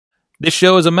This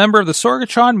show is a member of the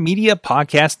Sorgatron Media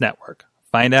Podcast Network.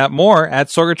 Find out more at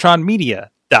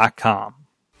sorgatronmedia.com.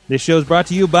 This show is brought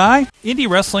to you by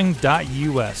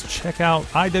IndyWrestling.us. Check out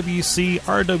IWC,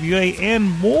 RWA,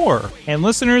 and more. And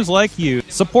listeners like you,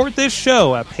 support this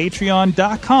show at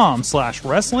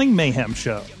Patreon.com/Wrestling Mayhem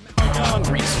Show.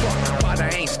 Hungry as fuck, but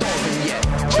I ain't starving yet.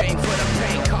 Chain for the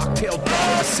pain, cocktail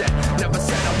dog set. Never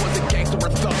said I was a gangster or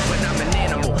thug, but I'm an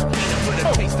animal. Feeding for the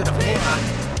taste of the blood.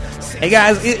 Hey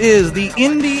guys, it is the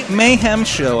Indy Mayhem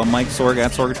Show. I'm Mike Sorg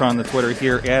at Sorgatron on the Twitter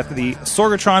here at the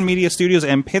Sorgatron Media Studios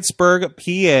in Pittsburgh, PA.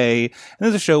 And this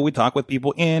is a show we talk with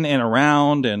people in and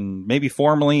around and maybe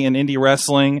formerly in indie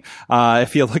wrestling.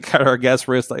 If you look at our guest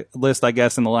list, I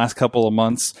guess, in the last couple of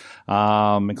months,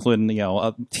 including,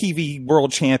 TV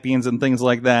world champions and things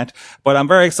like that. But I'm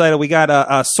very excited. We got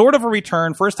a sort of a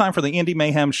return, first time for the Indy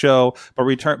Mayhem Show, but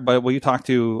we talked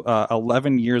to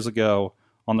 11 years ago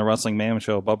on the Wrestling Mayhem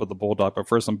Show, Bubba the Bulldog. But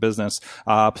first, some business.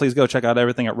 Please go check out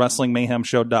everything at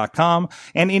WrestlingMayhemShow.com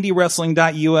and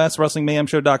IndyWrestling.us,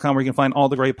 WrestlingMayhemShow.com, where you can find all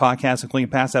the great podcasts,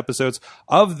 including past episodes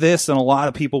of this and a lot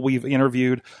of people we've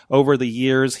interviewed over the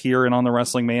years here and on the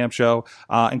Wrestling Mayhem Show,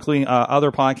 including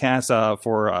other podcasts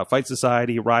for Fight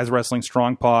Society, Rise Wrestling,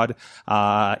 Strong Pod,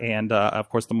 and of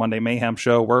course the Monday Mayhem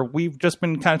Show, where we've just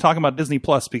been kind of talking about Disney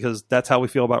Plus because that's how we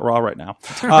feel about Raw right now.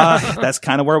 That's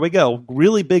kind of where we go.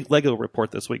 Really big Lego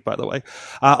report this week, by the way.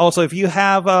 Also, if you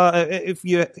have want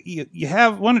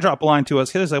to drop a line to us,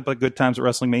 hit us up at goodtimes at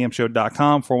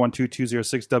WrestlingMayhemShow.com,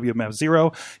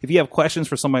 412-206-WMF0. If you have questions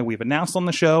for somebody we've announced on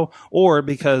the show, or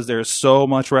because there's so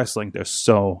much wrestling,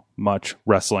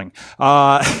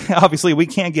 obviously we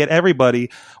can't get everybody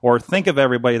or think of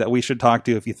everybody that we should talk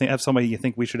to. If you have somebody you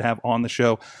think we should have on the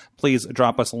show, please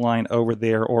drop us a line over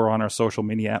there or on our social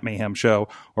media at Mayhem Show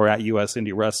or at US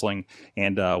Indie Wrestling,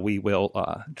 and we will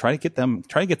try to get them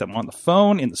on the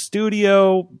phone, in the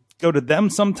studio, go to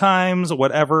them sometimes,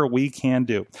 whatever we can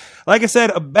do. Like I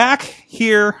said, back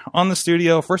here on the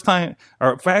studio,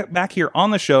 back here on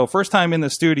the show, first time in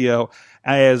the studio,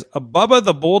 as Bubba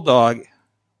the Bulldog,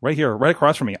 right here, right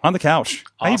across from me, on the couch.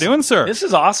 Awesome. How you doing, sir? This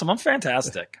is awesome. I'm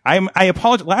fantastic. I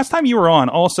apologize. Last time you were on,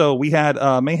 also, we had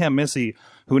Mayhem Missy,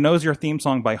 who knows your theme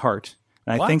song by heart,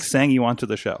 and I think sang you onto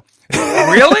the show.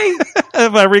 Really?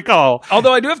 If I recall.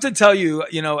 Although I do have to tell you,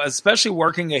 especially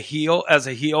working as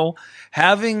a heel,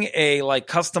 having a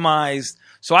customized.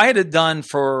 So I had it done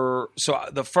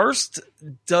the first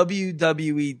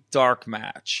WWE dark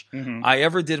match I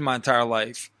ever did in my entire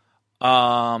life.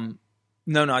 No,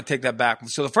 I take that back.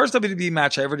 So the first WWE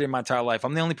match I ever did in my entire life,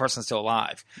 I'm the only person still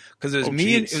alive because it was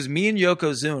me and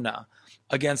Yokozuna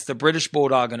against the British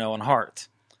Bulldog and Owen Hart.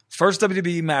 First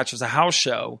WWE match was a house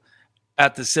show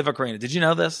at the Civic Arena. Did you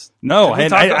know this? No,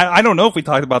 I don't know if we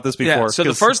talked about this before. Yeah, so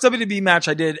the first WWE match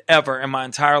I did ever in my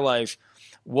entire life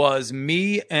was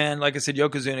me and, like I said,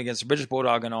 Yokozuna against the British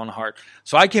Bulldog and Owen Hart.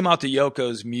 So I came out to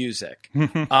Yoko's music.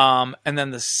 And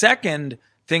then the second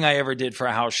thing I ever did for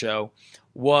a house show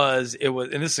and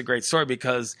this is a great story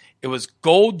because it was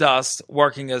Goldust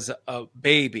working as a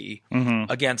baby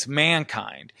against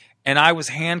Mankind. And I was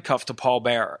handcuffed to Paul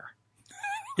Bearer.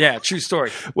 Yeah, true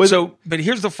story. But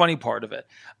here's the funny part of it.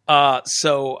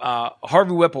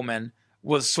 Harvey Whippleman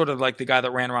was sort of like the guy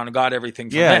that ran around and got everything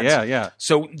from Vince. Yeah.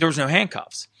 So there was no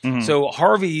handcuffs. So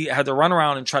Harvey had to run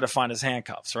around and try to find his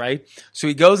handcuffs, right? So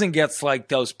he goes and gets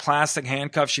those plastic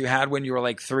handcuffs you had when you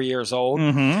were 3 years old.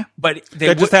 But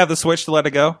they just have the switch to let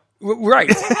it go?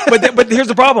 Right. But here's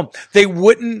the problem. They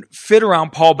wouldn't fit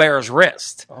around Paul Bearer's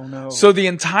wrist. Oh, no. So the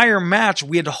entire match,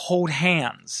 we had to hold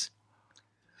hands.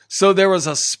 So there was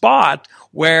a spot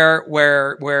where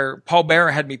Paul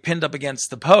Bearer had me pinned up against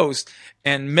the post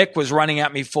and Mick was running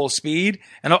at me full speed.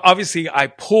 And obviously I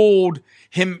pulled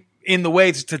him in the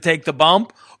way to take the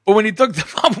bump. But when he took the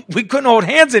bump, we couldn't hold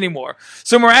hands anymore.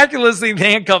 So miraculously the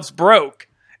handcuffs broke.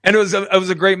 And it was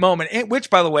a great moment, which,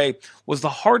 by the way, was the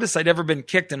hardest I'd ever been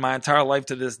kicked in my entire life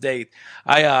to this date.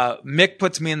 Mick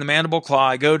puts me in the mandible claw.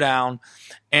 I go down,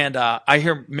 and I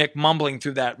hear Mick mumbling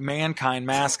through that Mankind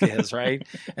mask of his, right?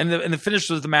 and the finish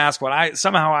was the mask. But I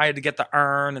had to get the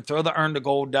urn and throw the urn to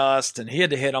Goldust, and he had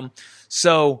to hit him.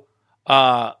 So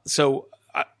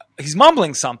he's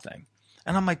mumbling something,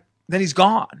 and I'm like, then he's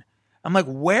gone. I'm like,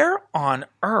 where on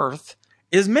earth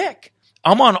is Mick?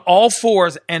 I'm on all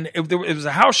fours, and it was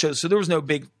a house show, so there was no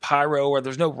big pyro or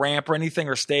there's no ramp or anything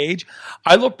or stage.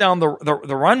 I look down the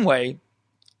runway,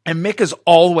 and Mick is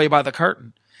all the way by the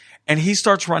curtain, and he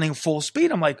starts running full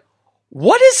speed. I'm like,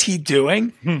 what is he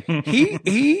doing?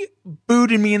 He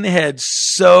booted me in the head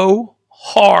so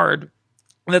hard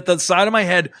that the side of my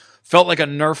head felt like a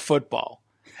Nerf football.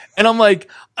 And I'm like,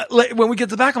 when we get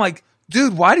to the back, I'm like,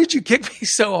 dude, why did you kick me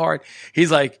so hard?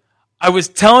 He's like, I was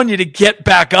telling you to get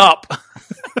back up.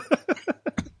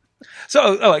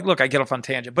 So, like, look, I get off on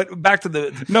tangent, but back to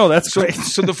the. No, that's great.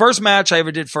 So the first match I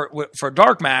ever did for a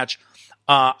dark match,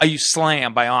 I used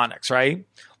Slam by Onyx, right?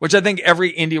 Which I think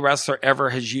every indie wrestler ever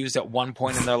has used at one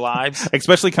point in their lives.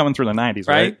 Especially coming through the 90s,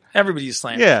 right? Everybody used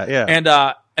Slam.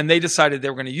 Yeah. And they decided they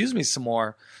were going to use me some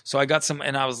more. So I got some,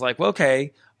 and I was like, well,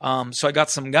 okay. So I got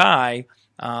some guy.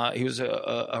 He was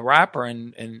a rapper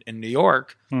in New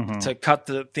York to cut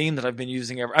the theme that I've been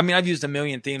using. I've used a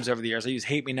million themes over the years. I used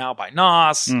 "Hate Me Now" by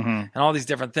Nas and all these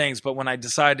different things. But when I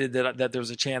decided that there was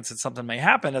a chance that something may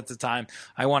happen at the time,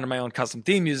 I wanted my own custom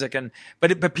theme music.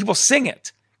 But people sing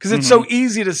it because it's so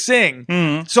easy to sing.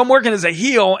 So I'm working as a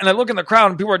heel, and I look in the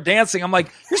crowd, and people are dancing. I'm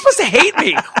like, "You're supposed to hate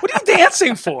me. What are you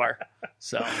dancing for?"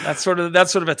 So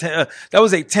that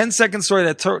was a 10-second story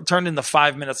that turned into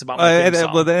 5 minutes about my theme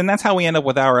song. And that's how we end up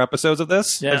with our episodes of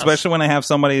this, especially when I have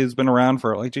somebody who's been around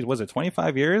for, like, geez, was it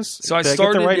 25 years? So I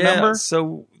started, get the right number?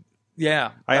 So,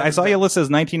 yeah. I saw you listed as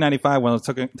 1995 when I was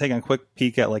taking a quick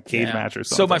peek at, like, Cage Match or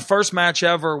something. So my first match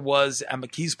ever was at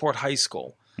McKeesport High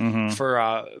School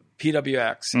for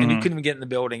PWX, and you couldn't even get in the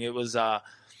building. It was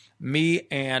me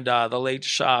and the late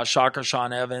Shocker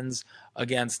Sean Evans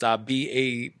against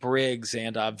B.A. Briggs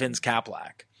and Vince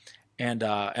Kaplak.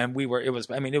 And we were, it was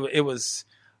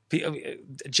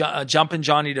Jumpin'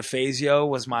 Johnny DeFazio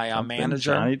was my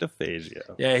manager. Johnny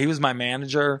DeFazio. Yeah, he was my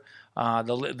manager.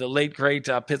 The late, great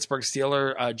Pittsburgh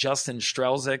Steeler, Justin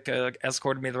Strelzik,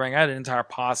 escorted me to the ring. I had an entire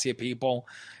posse of people.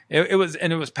 It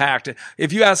was packed.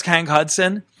 If you ask Hank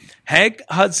Hudson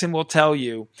will tell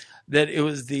you that it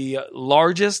was the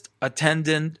largest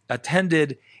attended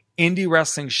indie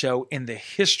wrestling show in the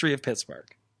history of Pittsburgh.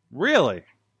 Really?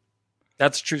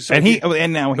 That's true. So and it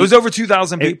was over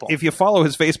 2,000 people. If you follow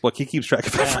his Facebook, he keeps track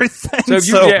of everything.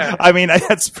 I mean,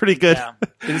 that's pretty good.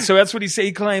 Yeah. So that's what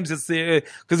he claims. It's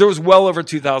because there was well over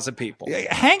 2,000 people.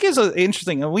 Hank is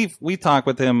interesting. We talked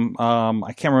with him.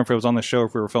 I can't remember if it was on the show or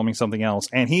if we were filming something else.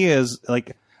 And he is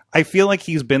like, I feel like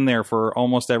he's been there for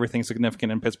almost everything significant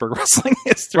in Pittsburgh wrestling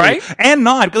history, right? And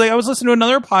not because I was listening to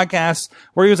another podcast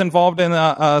where he was involved in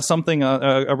something,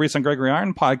 a recent Gregory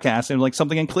Iron podcast, and like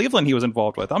something in Cleveland he was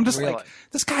involved with. I'm just like,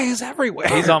 this guy is everywhere.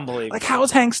 He's unbelievable. Like, how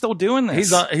is Hank still doing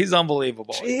this? He's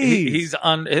unbelievable.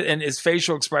 And his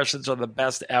facial expressions are the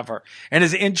best ever. And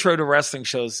his intro to wrestling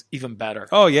shows even better.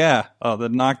 Oh yeah, the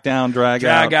knockdown, drag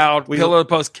out, pillar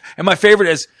post, and my favorite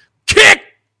is kick.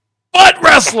 Butt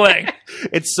wrestling.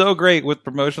 It's so great with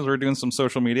promotions we're doing some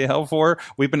social media help for.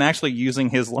 We've been actually using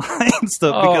his lines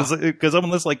because I'm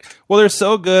just like, well, they're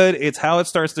so good. It's how it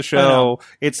starts the show.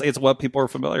 It's what people are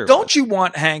familiar with. Don't you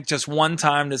want Hank just one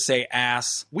time to say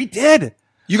ass? We did.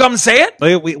 You got him to say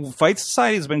it? Fight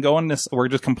Society has been going this. We're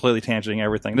just completely tangenting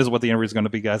everything. This is what the interview is going to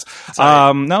be, guys.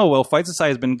 Fight Society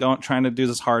has been trying to do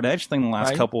this hard edge thing the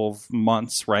last couple of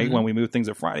months, right? When we moved things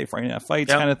to Friday Night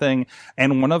Fights kind of thing.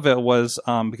 And one of it was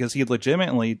because he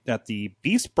legitimately, at the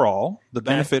Beast Brawl, the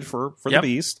benefit for the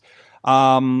Beast,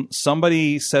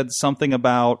 somebody said something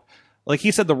about, like,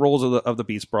 he said the rules of the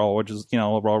Beast Brawl, which is, a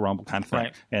Royal Rumble kind of thing.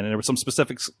 Right. And there was some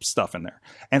specific stuff in there.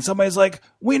 And somebody's like,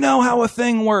 we know how a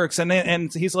thing works.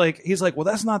 And he's like, well,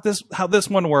 that's not how this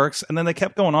one works. And then they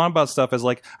kept going on about stuff as,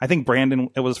 like, I think Brandon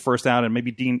was first out and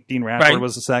maybe Dean Radford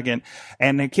was the second.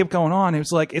 And they kept going on. It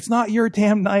was like, it's not your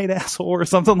damn night, asshole, or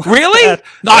something like that. Really?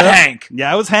 Not Hank.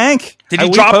 Yeah, it was Hank. Did he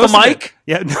drop the mic?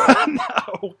 Yeah,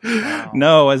 no. Wow.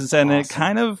 No, and awesome. it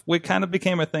kind of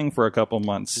became a thing for a couple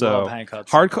months. So Hank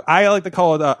Hudson. Hardcore. I like to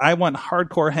call it. I want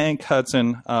hardcore Hank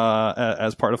Hudson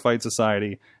as part of Fight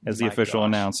Society as the official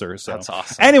announcer. So that's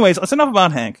awesome. Anyways, that's enough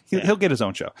about Hank. He'll get his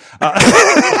own show.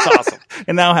 That's awesome.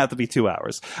 And now have to be 2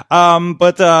 hours.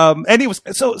 Anyways,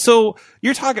 so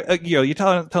you're talking. You're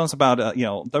telling us about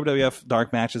WWF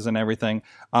dark matches and everything.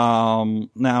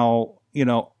 Now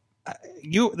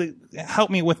you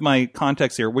help me with my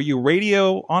context here. Were you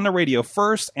on the radio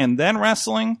first and then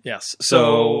wrestling? Yes.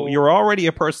 So you're already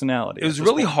a personality. It was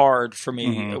really hard for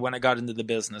me when I got into the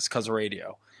business because of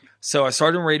radio. So I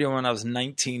started in radio when I was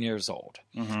 19 years old.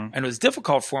 And it was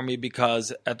difficult for me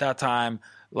because at that time,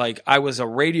 like, I was a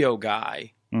radio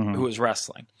guy who was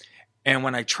wrestling. And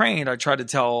when I trained, I tried to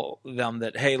tell them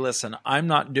that, hey, listen, I'm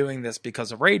not doing this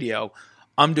because of radio.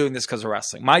 I'm doing this because of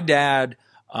wrestling. My dad...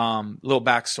 little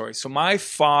backstory. So my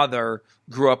father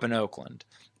grew up in Oakland,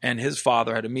 and his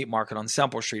father had a meat market on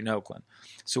Semple Street in Oakland.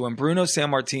 So when Bruno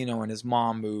Sammartino and his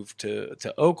mom moved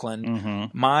to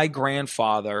Oakland, my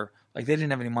grandfather, like, they didn't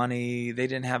have any money. They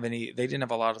didn't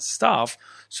have a lot of stuff.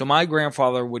 So my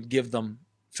grandfather would give them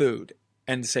food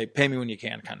and say, pay me when you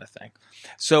can kind of thing.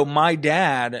 So my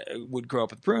dad grew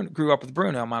up with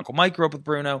Bruno. My Uncle Mike grew up with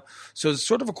Bruno. So it's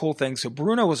sort of a cool thing. So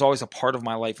Bruno was always a part of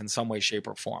my life in some way, shape,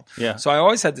 or form. Yeah. So I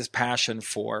always had this passion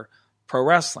for pro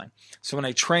wrestling. So when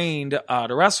I trained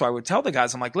to wrestle, I would tell the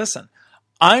guys, I'm like, listen,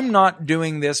 I'm not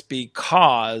doing this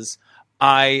because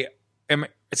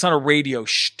it's not a radio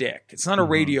shtick. It's not a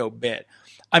radio bit.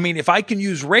 I mean, if I can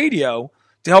use radio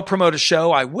to help promote a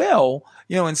show, I will,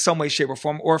 in some way, shape, or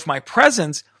form. Or if my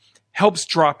presence helps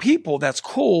draw people, that's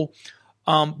cool.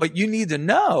 But you need to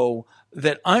know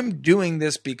that I'm doing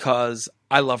this because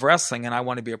I love wrestling and I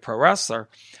want to be a pro wrestler.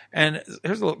 And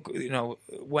here's a little,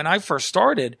 when I first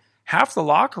started, half the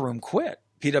locker room quit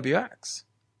PWX.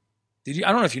 I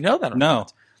don't know if you know that or No.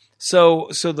 not. So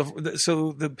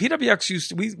the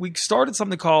PWX we started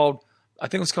something called,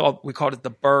 we called it the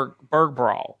Berg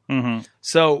Brawl. Mm-hmm.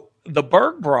 So the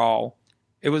Berg Brawl,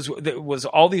 it was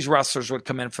all these wrestlers would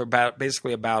come in for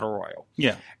basically a battle royal.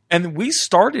 Yeah. And we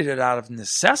started it out of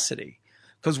necessity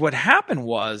because what happened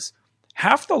was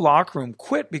half the locker room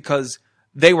quit because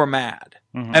they were mad.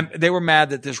 Mm-hmm. And they were mad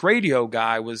that this radio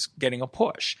guy was getting a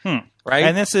push. Right?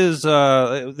 And this has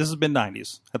been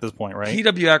 90s at this point, right?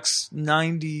 PWX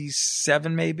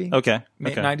 97 maybe. Okay.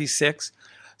 96.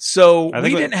 So I we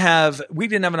think didn't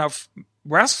have enough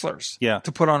wrestlers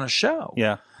to put on a show.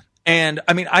 Yeah. And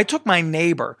I mean, I took my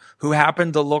neighbor who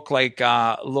happened to look like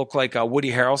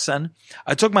Woody Harrelson.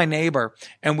 I took my neighbor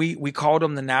and we called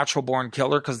him the Natural Born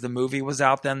Killer because the movie was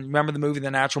out then. Remember the movie, The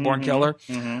Natural Born Killer?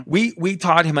 Mm-hmm. We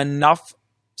taught him enough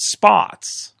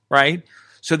spots, right?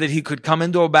 So that he could come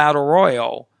into a battle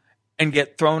royal and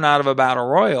get thrown out of a battle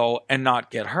royal and not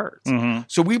get hurt. Mm-hmm.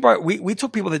 So we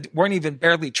took people that weren't even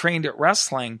barely trained at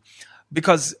wrestling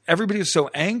because everybody was so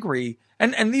angry.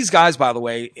 And these guys, by the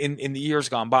way, in the years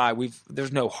gone by,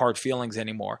 there's no hard feelings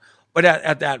anymore. But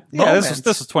at that moment,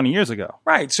 this is 20 years ago,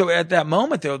 right? So at that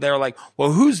moment, they're like,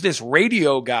 "Well, who's this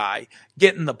radio guy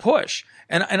getting the push?"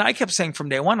 And I kept saying from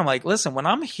day one, I'm like, "Listen, when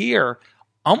I'm here,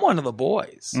 I'm one of the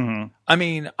boys. Mm-hmm. I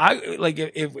mean,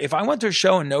 if I went to a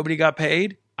show and nobody got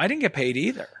paid, I didn't get paid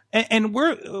either." And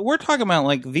we're talking about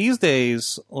like these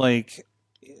days, like.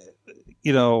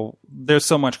 There's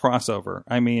so much crossover.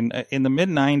 I mean, in the mid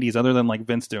 90s, other than like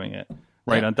Vince doing it,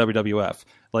 right, on WWF,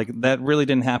 like that really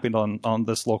didn't happen on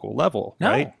this local level,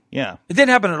 right? Yeah. It didn't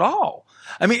happen at all.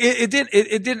 I mean, it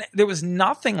didn't, there was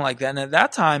nothing like that. And at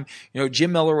that time,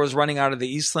 Jim Miller was running out of the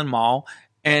Eastland Mall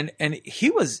and he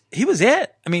was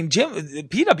it. I mean,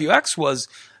 PWX was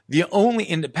the only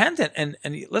independent, and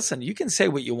listen, you can say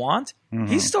what you want. Mm-hmm.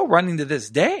 He's still running to this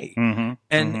day. Mm-hmm.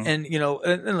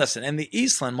 And listen, and the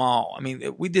Eastland Mall. I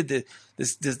mean, we did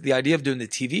the idea of doing the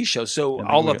TV show. So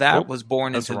all of that was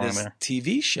born into this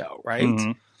TV show, right?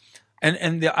 Mm-hmm.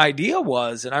 And the idea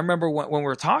was, and I remember when we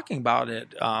were talking about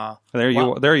it. There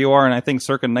you are, and I think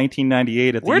circa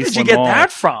 1998 at the Eastland Mall. Where did you get that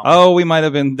from? Oh, we might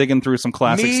have been digging through some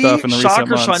classic stuff in the recent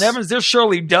months. Sean Evans, there's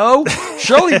Shirley Doe.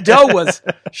 Shirley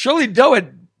Doe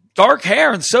had dark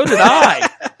hair, and so did I.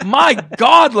 My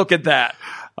God, look at that.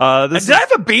 Did I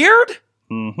have a beard?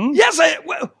 Mm-hmm. Yes.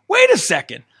 Wait a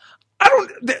second.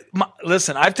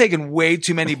 Listen, I've taken way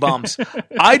too many bumps.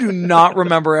 I do not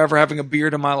remember ever having a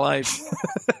beard in my life.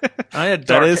 I had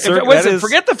dark hair.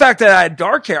 Forget the fact that I had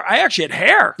dark hair. I actually had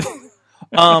hair.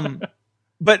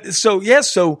 But so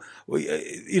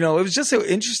it was just an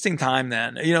interesting time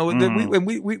then. We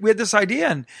had this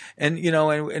idea and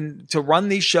to run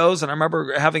these shows. And I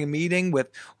remember having a meeting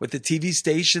with the TV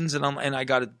stations and I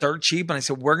got it dirt cheap and I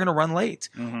said, we're going to run late.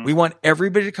 Mm-hmm. We want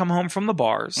everybody to come home from the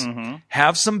bars, mm-hmm.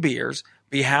 have some beers,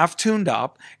 be half tuned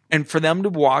up, and for them to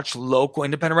watch local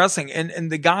independent wrestling.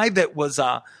 And the guy that was,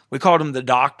 we called him the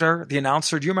Doctor, the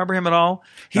announcer. Do you remember him at all?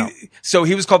 No. So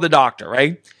he was called the Doctor,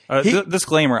 right?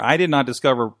 Disclaimer: I did not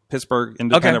discover Pittsburgh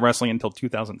independent wrestling until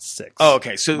 2006. Oh,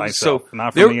 okay. So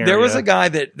not from there was a guy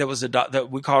that was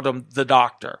that we called him the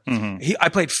Doctor. Mm-hmm. I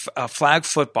played flag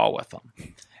football with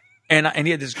him, and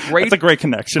he had this great, that's a great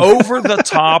connection, over the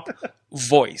top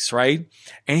voice, right?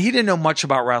 And he didn't know much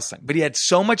about wrestling, but he had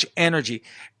so much energy,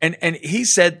 and he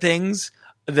said things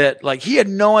that like he had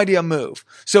no idea a move.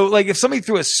 So like if somebody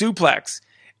threw a suplex.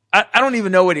 I don't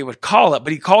even know what he would call it,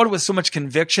 but he called it with so much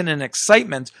conviction and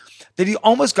excitement that he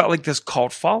almost got like this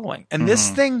cult following. And this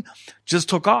thing just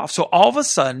took off. So all of a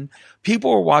sudden,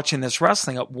 people were watching this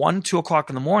wrestling at 1, 2 o'clock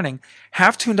in the morning,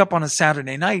 half tuned up on a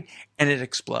Saturday night, and it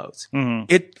explodes. Mm-hmm.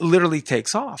 It literally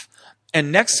takes off.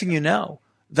 And next thing you know,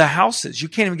 the houses, you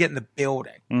can't even get in the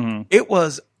building. Mm-hmm. It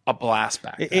was a blast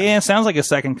back then. It sounds like a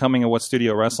second coming of what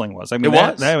studio wrestling was. I mean,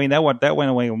 that went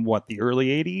away in the early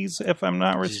 80s, if I'm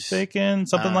not mistaken,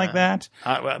 something like that.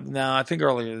 No, I think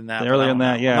earlier than that. Earlier than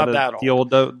that, yeah. Not that old. The old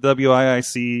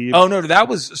WIIC. Oh no, that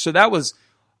was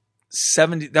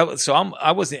 70.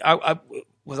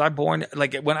 Was I born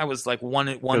like when I was like one?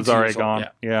 It was already gone.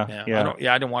 Yeah.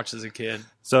 I didn't watch as a kid.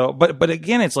 So, but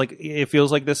again, it's like it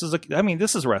feels like this is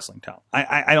this is wrestling talent.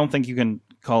 I don't think you can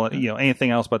call it anything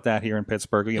else but that here in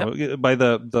Pittsburgh. By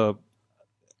the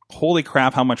holy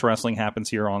crap, how much wrestling happens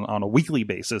here on a weekly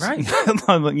basis, right?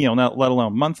 Not let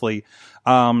alone monthly.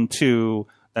 To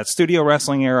that studio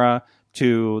wrestling era.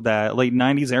 To that late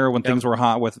 90s era when things were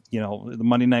hot with, the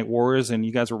Monday Night Wars, and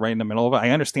you guys were right in the middle of it. I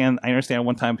understand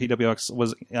one time PWX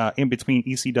was in between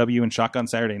ECW and Shotgun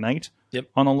Saturday Night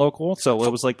on the local. So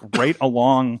it was like right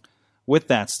along with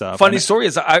that stuff. Funny story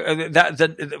is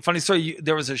funny story.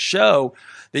 There was a show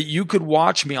that you could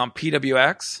watch me on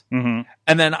PWX,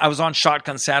 and then I was on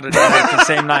Shotgun Saturday Night the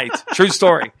same night. True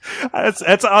story.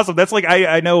 That's awesome. That's like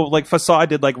I know like Facade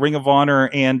did like Ring of Honor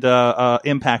and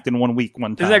Impact in 1 week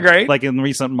one time. Isn't that great? Like in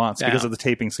recent months because of the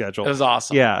taping schedule. It was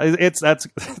awesome. Yeah,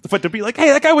 but to be like, hey,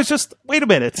 that guy was just wait a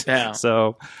minute. Yeah.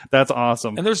 So that's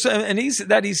awesome. And that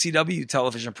ECW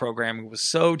television programming was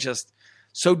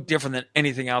so different than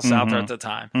anything else out there at the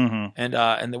time.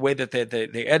 And the way that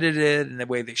they edited it and the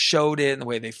way they showed it and the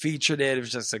way they featured it, it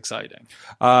was just exciting.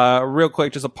 Real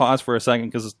quick, just a pause for a second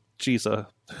because geez, a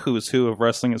who's who of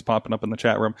wrestling is popping up in the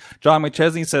chat room. John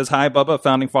McChesney says, hi, Bubba,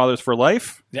 Founding Fathers for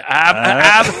life. Yeah,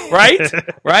 right?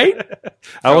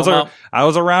 I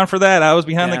was around for that. I was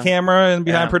behind the camera and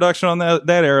behind production on that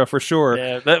era for sure.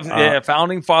 Yeah,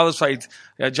 Founding Fathers fight.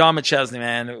 John McChesney,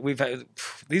 man. We've had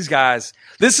these guys.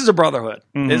 This is a brotherhood.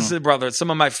 This is a brotherhood. Some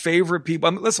of my favorite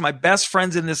people. Listen, my best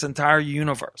friends in this entire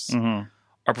universe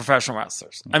are professional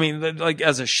wrestlers. I mean, like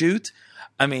as a shoot,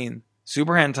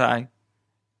 Super Hentai,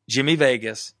 Jimmy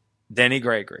Vegas, Denny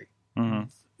Gregory.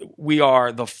 We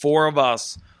are, the four of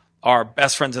us are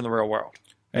best friends in the real world.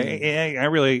 I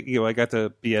really, I got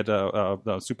to be at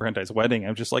Super Hentai's wedding.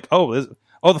 I'm just like, the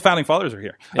Founding Fathers are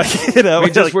here.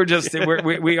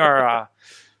 We are,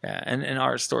 and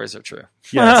our stories are true.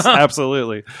 Yes,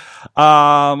 absolutely.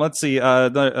 Let's see.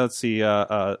 Brandon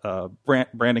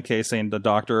K saying the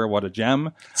Doctor, what a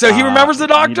gem. So he remembers the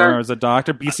Doctor? He remembers the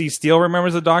Doctor. BC Steele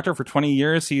remembers the Doctor for 20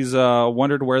 years. He's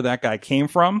wondered where that guy came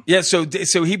from. Yeah, so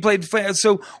he played.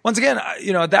 So once again,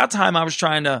 at that time I was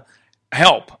trying to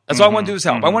help. That's all I wanted to do was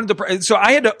help. I wanted to. So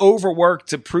I had to overwork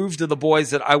to prove to the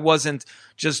boys that I wasn't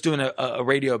just doing a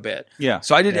radio bit. Yeah.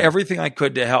 So I did everything I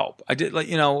could to help. I did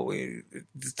the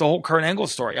whole Kurt Angle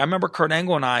story. I remember Kurt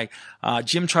Angle and I.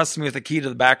 Jim trusted me with the key to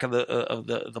the back of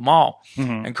the mall,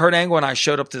 and Kurt Angle and I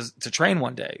showed up to train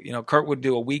one day. Kurt would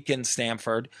do a week in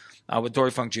Stamford with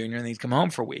Dory Funk Jr. and he'd come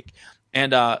home for a week,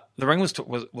 and the ring was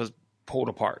pulled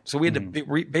apart. So we had to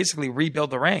basically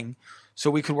rebuild the ring. So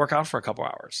we could work out for a couple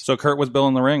hours. So Kurt was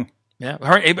building the ring. Yeah,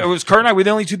 it was Kurt and I. We were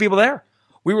the only two people there.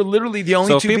 We were literally the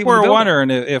only two people. So people were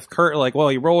wondering if Kurt,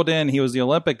 he rolled in, he was the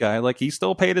Olympic guy. He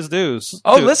still paid his dues.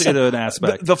 Listen, to an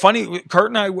aspect. The funny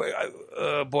Kurt and I,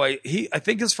 I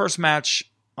think his first match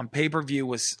on pay-per-view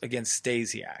was against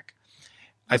Stasiak.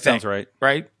 That sounds right.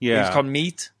 Right? Yeah. It was called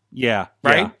Meat. Yeah.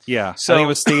 Right? Yeah. So I think it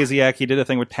was Stasiak. He did a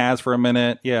thing with Taz for a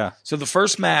minute. Yeah. So the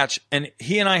first match, and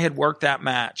he and I had worked that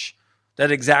match. That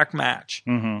exact match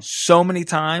so many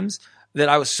times that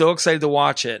I was so excited to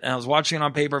watch it. And I was watching it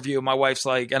on pay-per-view. My wife's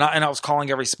like, and I was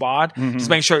calling every spot, just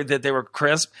making sure that they were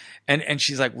crisp. And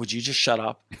she's like, would you just shut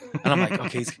up? And I'm like,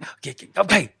 okay.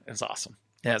 It's awesome.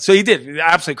 Yeah. So he did.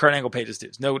 Absolutely. Kurt Angle paid his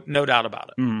dues. No doubt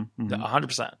about it.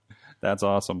 100%. That's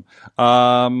awesome.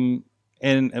 And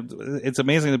it's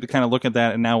amazing to kind of look at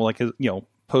that and now his,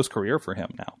 post-career for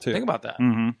him now too. Think about that.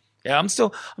 Yeah. I'm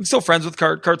still friends with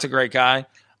Kurt. Kurt's a great guy.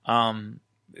 I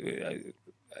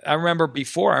remember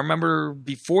before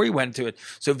he went to it.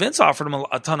 So Vince offered him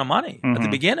a ton of money at the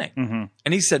beginning,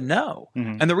 and he said no.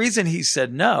 And the reason he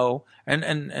said no,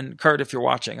 and Kurt, if you're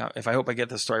watching, if I hope I get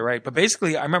this story right, but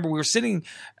basically, I remember we were sitting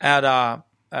at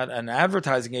an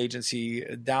advertising agency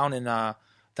down in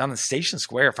Station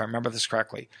Square, if I remember this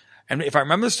correctly. And if I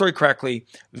remember the story correctly,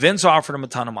 Vince offered him a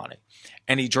ton of money,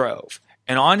 and he drove.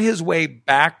 And on his way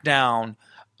back down,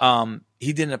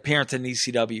 he did an appearance in an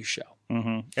ECW show.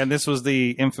 And this was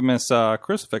the infamous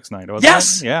crucifix night, wasn't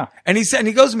it? Yeah. And he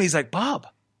goes to me, he's like, Bob,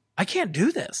 I can't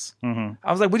do this. I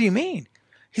was like, what do you mean?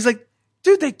 He's like,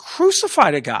 dude, they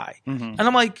crucified a guy. And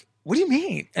I'm like, what do you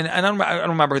mean? And I don't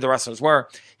remember who the wrestlers were.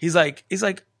 He's like,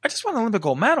 I just want an Olympic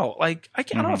gold medal. I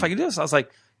don't know if I can do this. I was like,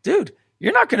 dude,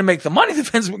 you're not going to make the money that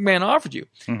Vince McMahon offered you.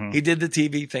 He did the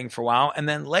TV thing for a while. And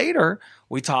then later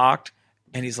we talked.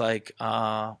 And he's like,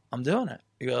 I'm doing it.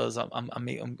 He goes, I'm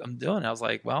doing it. I was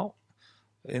like, well,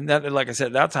 and that, like I said,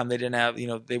 at that time they didn't have,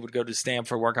 they would go to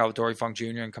Stanford, work out with Dory Funk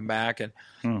Jr. and come back. And,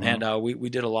 we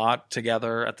did a lot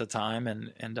together at the time.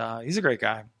 And he's a great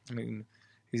guy. I mean,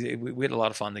 we had a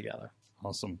lot of fun together.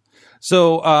 Awesome.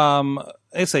 So,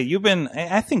 I say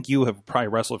I think you have probably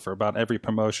wrestled for about every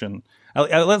promotion.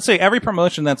 Let's say every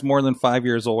promotion that's more than 5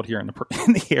 years old here in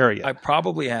the area. I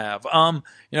probably have. The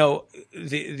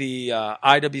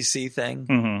IWC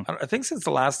thing. I think since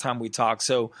the last time we talked.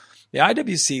 So the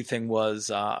IWC thing was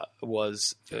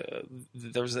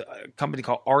there was a company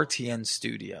called RTN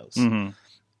Studios,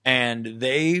 and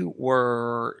they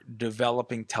were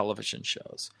developing television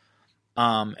shows.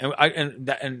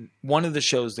 And one of the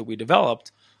shows that we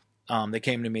developed, that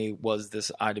came to me was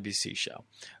this IWC show.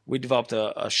 We developed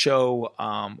a show,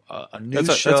 a new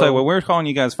show. That's like when we were calling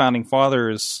you guys Founding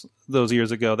Fathers those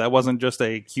years ago. That wasn't just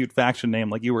a cute faction name;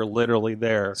 like you were literally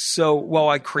there. So,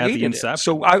 I created at the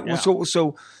inception.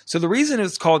 So the reason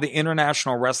it's called the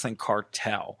International Wrestling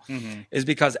Cartel is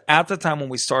because at the time when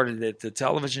we started it, the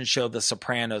television show The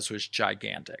Sopranos was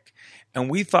gigantic, and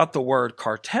we thought the word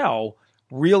cartel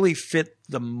really fit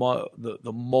the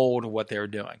mold of what they were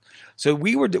doing. So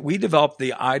we developed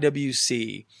the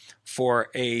IWC for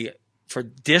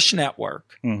Dish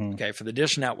Network, for the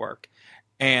Dish Network,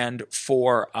 and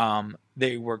for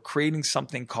they were creating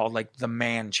something called like the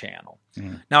Man Channel.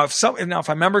 Now, if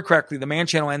I remember correctly, the Man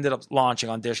Channel ended up launching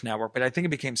on Dish Network, but I think it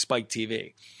became Spike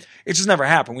TV. It just never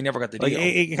happened. We never got the deal.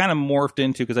 It kind of morphed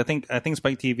into, because I think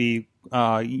Spike TV,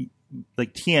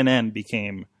 like TNN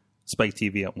became Spike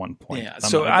TV at one point. Yeah,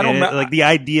 so I don't know. Like the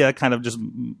idea kind of just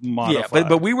modified. Yeah,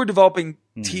 but we were developing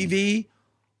TV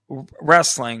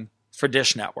wrestling for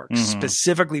Dish Network,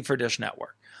 specifically for Dish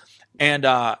Network. And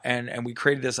we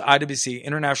created this IWC,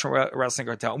 International Wrestling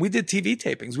Cartel. And we did TV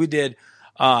tapings. We did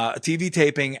TV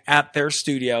taping at their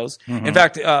studios. In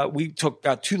fact, we took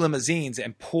 2 limousines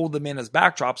and pulled them in as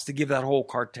backdrops to give that whole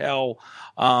cartel,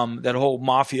 that whole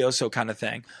mafioso kind of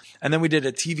thing. And then we did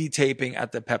a TV taping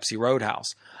at the Pepsi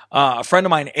Roadhouse. A friend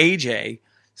of mine, AJ,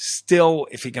 still,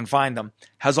 if he can find them,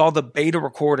 has all the beta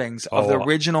recordings of the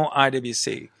original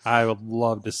IWC. I would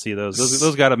love to see those.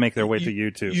 Those got to make their way to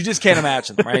YouTube. You just can't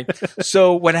imagine them, right?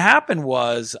 So what happened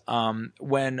was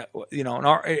when,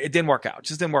 it didn't work out. It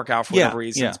just didn't work out for whatever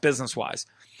reasons, business-wise.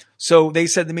 So they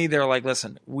said to me, they're like,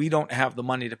 listen, we don't have the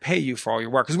money to pay you for all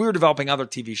your work. Because we were developing other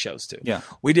TV shows too. Yeah.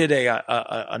 We did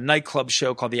a nightclub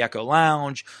show called the Echo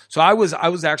Lounge. So I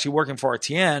was actually working for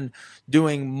RTN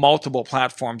doing multiple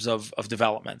platforms of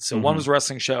development. So one was a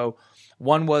wrestling show.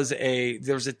 One was there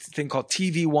was a thing called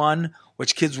TV One,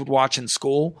 which kids would watch in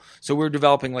school. So we were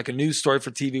developing like a news story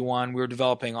for TV One. We were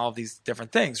developing all these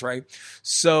different things, right?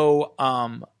 So,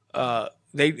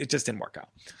 it just didn't work out.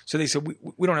 So they said,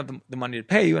 we don't have the money to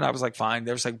pay you. And I was like, fine.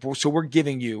 They was like, well, so we're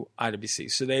giving you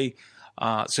IWC. So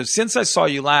so since I saw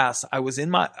you last, I was in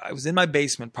my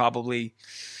basement probably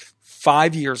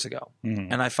 5 years ago,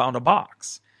 and I found a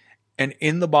box, and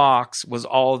in the box was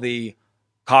all the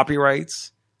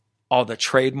copyrights, all the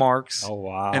trademarks,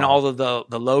 and all of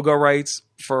the logo rights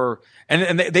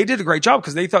and they did a great job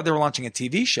because they thought they were launching a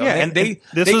TV show. Yeah, and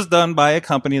this was done by a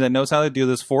company that knows how to do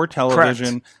this for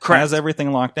television, has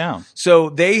everything locked down. So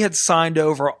they had signed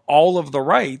over all of the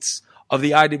rights of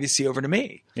the IWC over to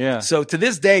me. Yeah. So to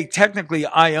this day, technically,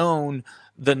 I own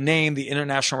the name, the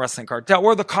International Wrestling Cartel,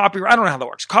 or the copyright. I don't know how that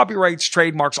works. Copyrights,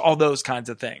 trademarks, all those kinds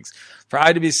of things for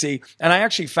IWC. And I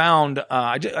actually found,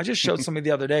 I just showed somebody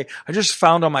the other day, I just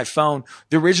found on my phone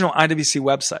the original IWC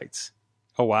websites.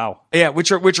 Oh, wow. Yeah, which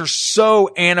are so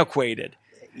antiquated.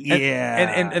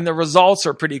 And the results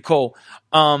are pretty cool.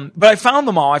 But I found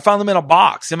them all. I found them in a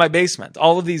box in my basement,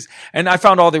 all of these, and I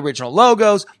found all the original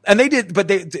logos, and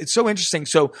it's so interesting.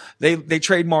 So they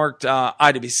trademarked,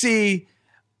 IWC,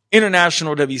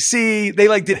 International WC.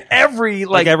 They did every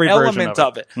element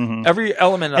of it. Every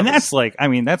element of it.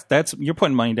 And that's you're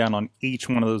putting money down on each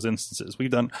one of those instances. We've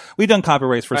done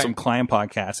copyrights for some client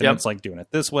podcasts, and it's like doing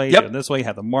it this way, doing it this way,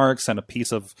 have the marks, send a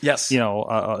piece of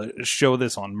show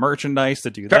this on merchandise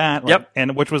to do that.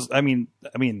 And which was what we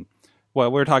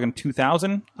were talking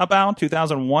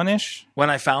 2001-ish when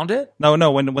I found it.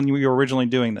 No, when you were originally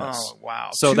doing this. Oh wow!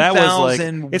 So that was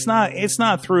it's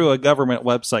not through a government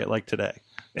website like today.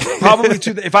 Probably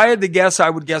if I had to guess, I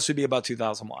would guess it would be about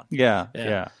 2001.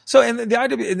 Yeah. So the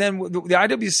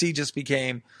IWC just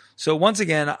became. So once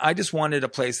again, I just wanted a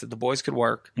place that the boys could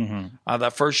work.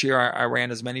 That first year, I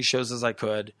ran as many shows as I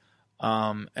could,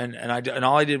 and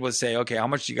all I did was say, okay, how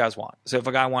much do you guys want? So if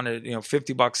a guy wanted,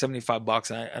 $50,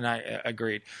 $75, and I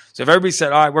agreed. So if everybody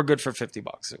said, all right, we're good for $50,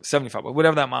 $75,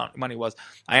 whatever that money was,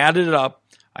 I added it up.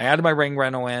 I added my ring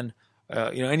rental in.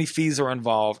 Any fees are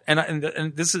involved,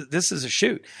 and this is a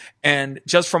shoot. And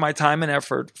just for my time and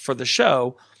effort for the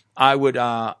show, I would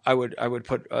put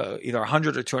either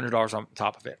 $100 or $200 on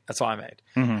top of it. That's all I made.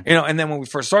 And then when we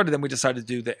first started, then we decided to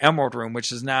do the Emerald Room,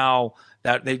 which is now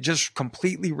that they just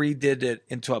completely redid it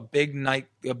into a big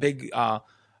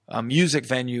music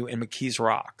venue in McKees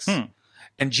Rocks.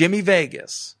 And Jimmy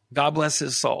Vegas, God bless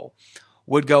his soul,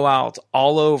 would go out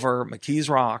all over McKees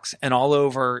Rocks and all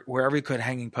over wherever he could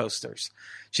hanging posters.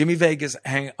 Jimmy Vegas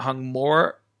hung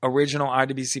more original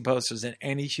IWC posters than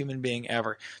any human being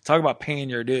ever. Talk about paying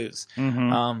your dues.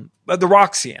 But the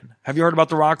Roxian. Have you heard about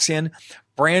the Roxian?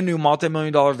 Brand new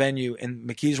multi-million-dollar venue in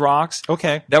McKees Rocks.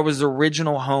 Okay. That was the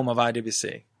original home of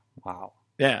IWC. Wow.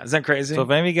 Yeah. Isn't that crazy? So if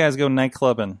any of you guys go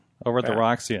nightclubbing over at the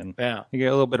Roxian, yeah, you get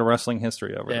a little bit of wrestling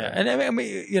history over there. And I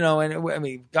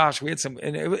mean, gosh, we had some,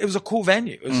 and it was a cool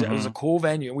venue. It was a cool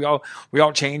venue. We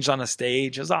all changed on a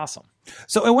stage. It was awesome.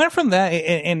 So it went from that,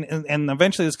 and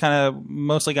eventually this kind of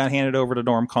mostly got handed over to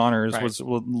Norm Connors. Right. Was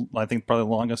I think probably the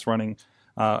longest running.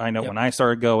 I know when I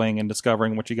started going and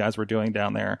discovering what you guys were doing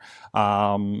down there.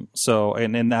 So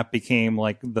that became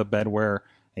like the bed where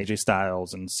AJ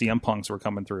Styles and CM Punks were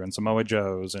coming through, and Samoa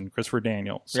Joes and Christopher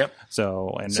Daniels. Yep.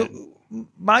 So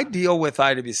my deal with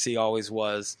IWC always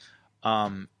was,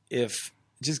 if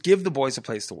just give the boys a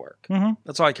place to work.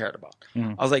 That's all I cared about.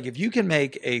 I was like, if you can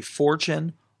make a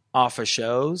fortune off of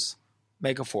shows,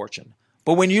 make a fortune.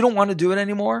 But when you don't want to do it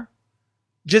anymore,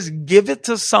 just give it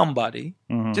to somebody.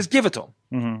 Just give it to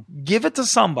them. Give it to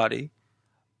somebody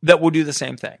that will do the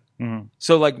same thing.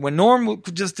 So like when Norm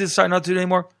just decided not to do it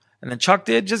anymore, and then Chuck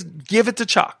did, just give it to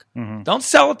Chuck. Don't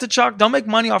sell it to Chuck. Don't make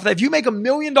money off that. If you make $1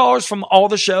 million from all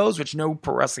the shows, which no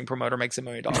pro wrestling promoter makes $1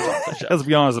 million off the show. Let's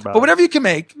be honest about it. But whatever you can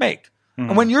make.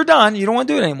 And when you're done, you don't want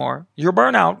to do it anymore, you're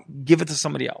burnt out, give it to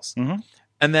somebody else.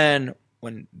 And then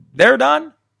when they're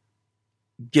done,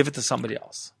 give it to somebody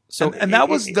else. So that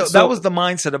was the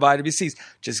mindset of IWCs.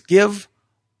 Just give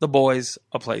the boys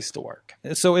a place to work.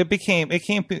 So it became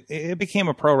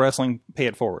a pro wrestling pay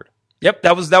it forward. Yep,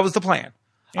 that was the plan.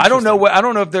 I don't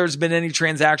know if there's been any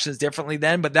transactions differently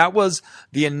then, but that was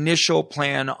the initial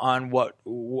plan on what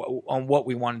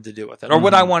we wanted to do with it, or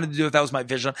what I wanted to do. If that was my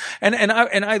vision, and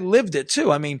I lived it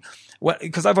too. I mean,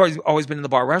 because I've always been in the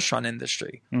bar restaurant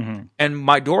industry, and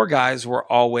my door guys were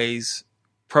always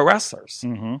pro wrestlers.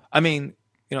 I mean,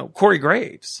 Corey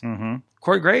Graves, and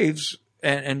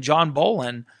John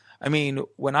Bolin. I mean,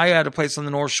 when I had a place on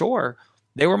the North Shore,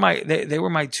 they were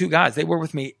my two guys. They were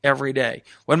with me every day.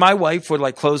 When my wife would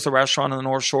like close the restaurant on the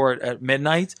North Shore at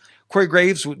midnight, Corey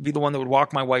Graves would be the one that would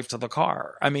walk my wife to the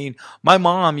car. I mean, my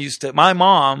mom used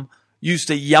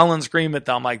to yell and scream at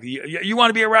them like, "You want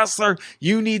to be a wrestler?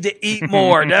 You need to eat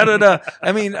more." Da da da.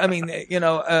 I mean,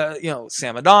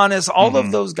 Sam Adonis, all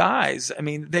of those guys. I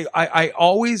mean, I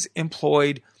always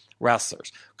employed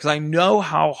wrestlers because I know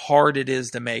how hard it is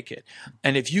to make it.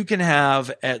 And if you can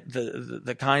have at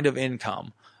the kind of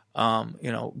income,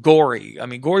 Gory. I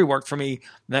mean, Gory worked for me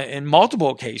in multiple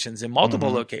occasions, in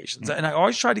multiple locations. And I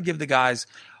always try to give the guys,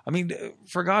 I mean,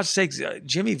 for God's sakes,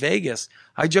 Jimmy Vegas,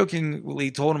 I jokingly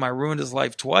told him I ruined his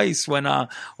life twice when I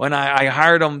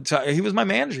hired him he was my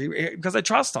manager because I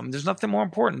trust him. There's nothing more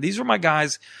important. These were my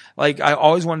guys. Like I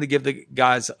always wanted to give the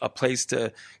guys a place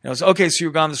to, say, okay, so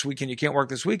you're gone this weekend. You can't work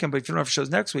this weekend, but if you don't have shows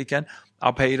next weekend,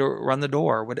 I'll pay you to run the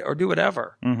door or do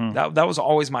whatever. That was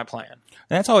always my plan.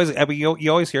 And that's always, I mean,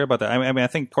 you always hear about that. I mean, I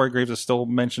think Corey Graves still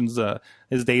mentions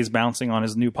his days bouncing on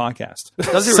his new podcast.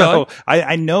 Does he so really?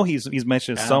 I know he's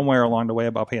mentioned somewhere along the way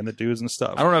about paying the dues and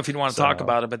stuff. I don't know if he'd want to talk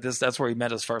about it, but that's where he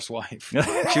met his first wife.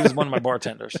 She was one of my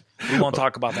bartenders. We won't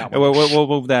talk about that one. We'll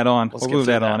move that on. We'll move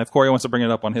that on. If Corey wants to bring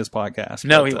it up on his podcast.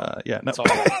 No, but, he won't. Yeah, no. That's all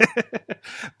right.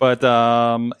 But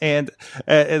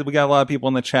we got a lot of people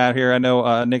in the chat here. I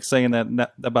know Nick's saying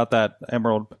that about that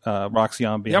Emerald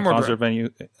Roxion being a concert venue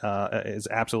is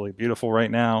absolutely beautiful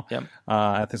right now. Yep.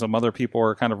 I think some other people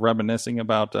are kind of reminiscing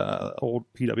about old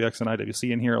PWX and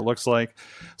IWC in here, it looks like.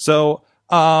 So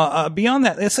beyond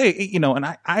that, let's say, and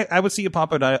I would see you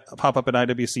pop up at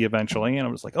IWC eventually, and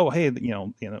I was like, oh, hey,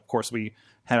 of course we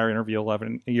had our interview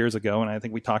 11 years ago, and I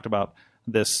think we talked about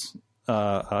this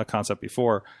concept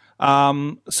before.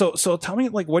 So tell me,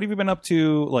 like, what have you been up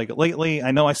to, like, lately?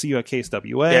 I know I see you at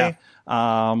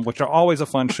KSWA, which are always a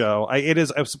fun show.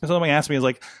 Somebody asked me, is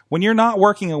like, when you're not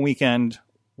working a weekend,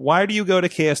 why do you go to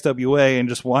KSWA and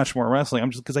just watch more wrestling?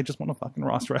 Because I just want to fucking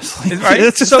watch wrestling. Right?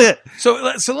 That's just it.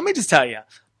 So let me just tell you,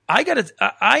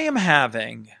 I am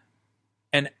having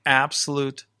an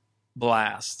absolute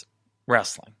blast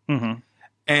wrestling,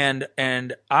 and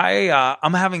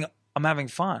I'm having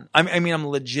fun. I mean, I'm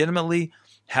legitimately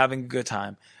having a good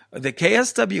time. The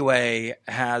KSWA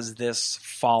has this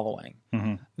following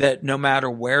that no matter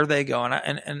where they go,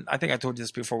 and I think I told you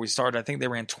this before we started, I think they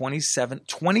ran 27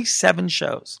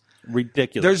 shows.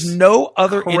 Ridiculous. There's no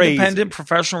other Crazy. independent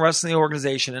professional wrestling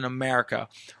organization in America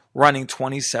running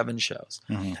 27 shows.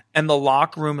 And the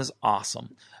locker room is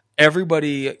awesome.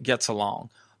 Everybody gets along.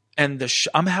 And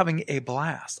I'm having a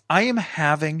blast. I am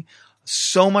having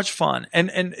so much fun.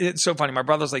 And it's so funny. My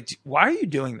brother's like, why are you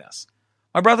doing this?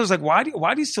 My brother's like, why do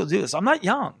you still do this? I'm not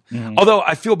young. Although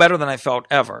I feel better than I felt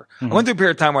ever. I went through a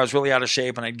period of time where I was really out of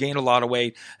shape and I gained a lot of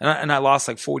weight and I lost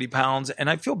like 40 pounds and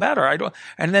I feel better.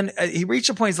 And then he reached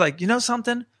a point, he's like, you know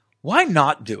something? Why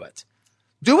not do it?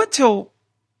 Do it till,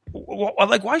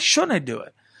 like, why shouldn't I do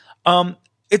it?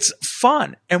 It's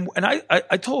fun. And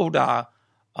I told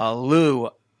Lou,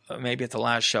 maybe at the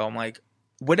last show, I'm like,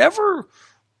 whatever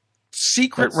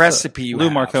secret recipe you Lou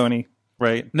have. Marconi,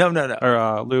 right? No.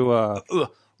 Or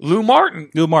Lou Martin.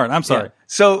 Lou Martin. I'm sorry.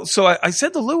 Yeah. So I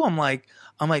said to Lou, I'm like,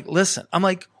 listen,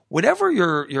 whatever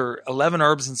your 11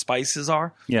 herbs and spices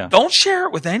are, don't share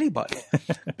it with anybody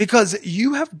because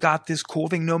you have got this cool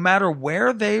thing. No matter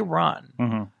where they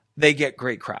run, they get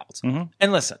great crowds.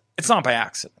 And listen, it's not by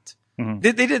accident.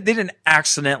 They didn't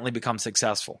accidentally become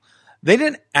successful. They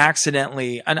didn't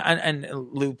accidentally, and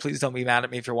Lou, please don't be mad at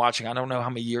me if you're watching. I don't know how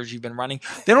many years you've been running.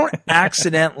 They don't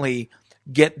accidentally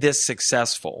get this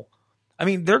successful. I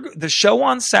mean, the show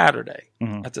on Saturday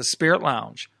at the Spirit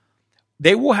Lounge,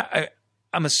 they will.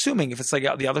 I'm assuming if it's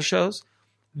like the other shows,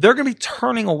 they're going to be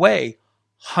turning away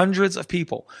hundreds of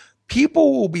people.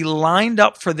 People will be lined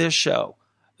up for this show,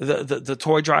 the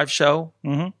Toy Drive show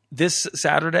this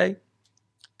Saturday.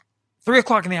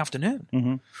 3:00 in the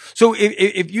afternoon. So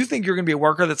if you think you're going to be a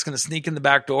worker that's going to sneak in the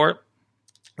back door,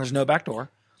 there's no back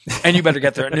door, and you better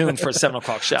get there at noon for a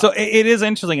 7:00 show. So it is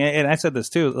interesting, and I said this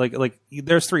too. Like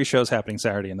there's 3 shows happening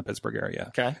Saturday in the Pittsburgh area.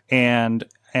 Okay, and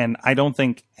I don't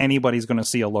think anybody's going to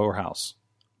see a lower house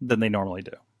than they normally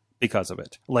do because of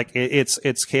it. Like it's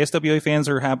KSWA fans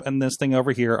are having this thing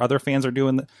over here. Other fans are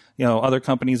doing, other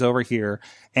companies over here.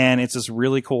 And it's this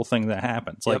really cool thing that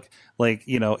happens. Yep. Like,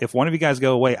 if one of you guys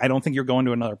go away, I don't think you're going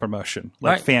to another promotion,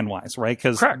 like right. fan wise, right?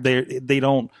 Because they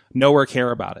don't know or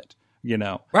care about it,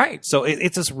 Right. So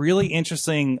it's this really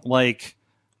interesting, like,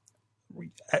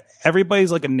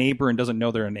 everybody's like a neighbor and doesn't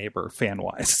know they're a neighbor fan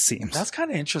wise, it seems. That's kind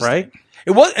of interesting. Right?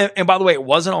 It was, and by the way, it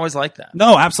wasn't always like that.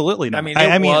 No, absolutely not.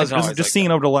 I mean, just seeing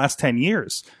it over the last 10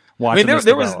 years. I mean,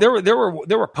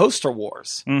 there were poster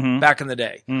wars back in the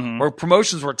day where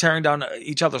promotions were tearing down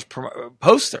each other's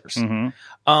posters.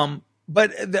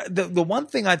 But the one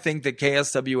thing I think that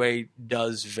KSWA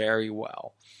does very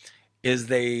well is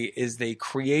they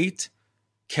create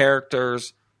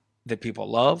characters that people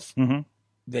love.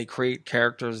 They create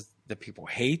characters that people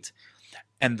hate,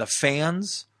 and the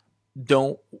fans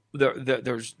don't.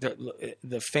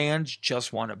 The fans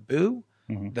just want to boo.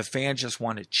 The fans just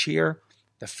want to cheer.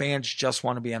 The fans just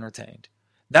want to be entertained.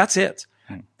 That's it.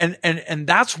 And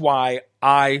that's why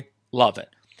I love it.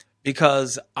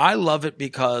 Because I love it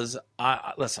because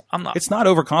listen, I'm not. It's not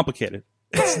overcomplicated.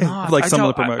 It's not. Like some of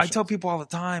the promotions. I tell people all the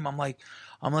time, I'm like,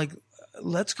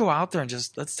 let's go out there and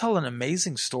let's tell an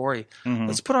amazing story.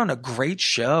 Let's put on a great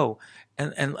show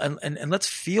and let's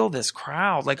feel this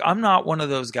crowd. Like, I'm not one of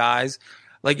those guys.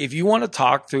 Like, if you want to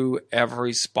talk through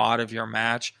every spot of your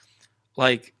match,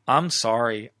 like, I'm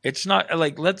sorry. It's not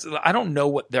like, I don't know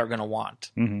what they're going to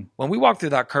want. When we walk through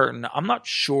that curtain, I'm not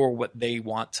sure what they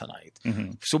want tonight.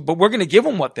 But we're going to give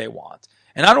them what they want.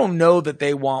 And I don't know that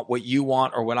they want what you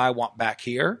want or what I want back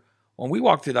here. When we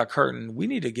walk through that curtain, we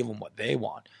need to give them what they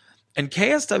want. And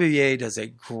KSWA does a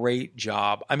great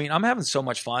job. I mean, I'm having so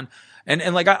much fun.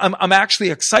 And like, I'm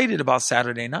actually excited about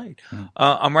Saturday night.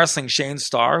 I'm wrestling Shane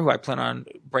Starr, who I plan on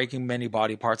breaking many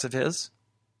body parts of his.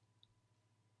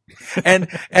 And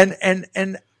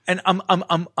I'm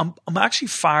actually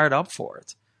fired up for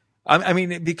it. I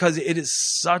mean, because it is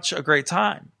such a great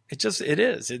time. It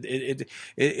is.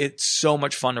 It's so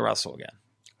much fun to wrestle again.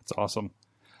 That's awesome.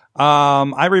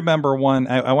 I remember one.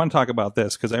 I want to talk about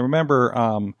this because I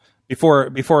remember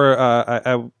before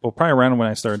I well, probably around when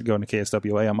I started going to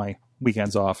KSWA on my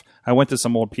weekends off, I went to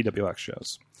some old PWX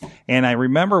shows, and I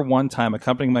remember one time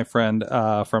accompanying my friend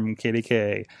from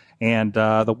KDK and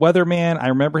the weatherman. I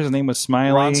remember his name was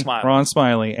Smiley. Ron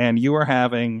Smiley, and you were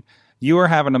having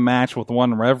a match with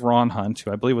one Rev Ron Hunt,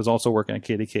 who I believe was also working at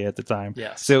KDK at the time.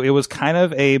 Yes. So it was kind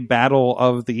of a battle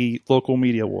of the local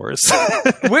media wars.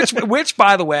 which,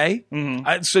 by the way,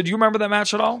 so do you remember that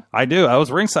match at all? I do. I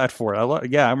was ringside for it.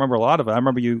 I remember a lot of it. I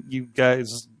remember you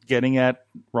guys getting at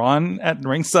Ron at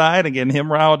ringside and getting him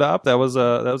riled up. That was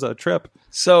a trip.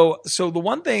 So the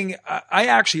one thing I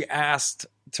actually asked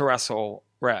to wrestle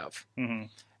Rev,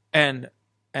 and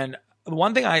the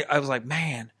one thing I was like,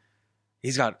 man,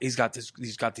 he's got these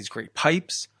great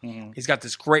pipes. He's got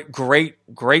this great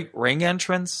ring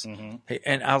entrance.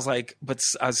 And I was like,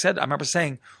 I remember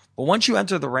saying, but once you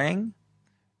enter the ring,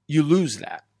 you lose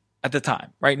that at the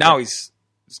time. Right now, this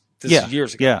is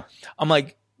years ago. Yeah. I'm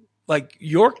like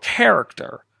your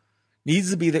character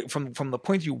needs to be from the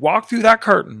point you walk through that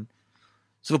curtain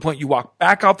to the point you walk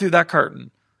back out through that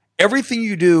curtain. Everything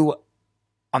you do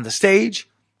on the stage,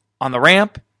 on the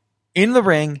ramp, in the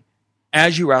ring,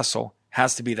 as you wrestle,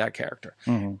 has to be that character.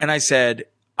 And I said,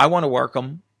 I want to work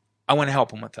him. I want to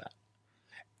help him with that.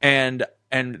 And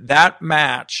that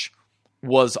match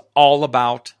was all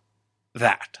about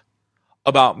that.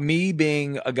 About me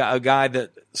being a guy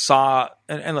that saw,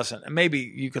 and listen, maybe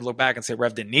you could look back and say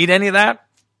Rev didn't need any of that.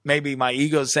 Maybe my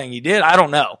ego is saying he did. I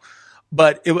don't know.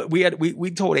 But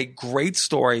we told a great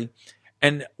story.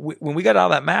 And when we got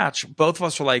out of that match, both of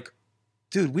us were like,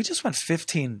 dude, we just went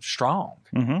 15 strong.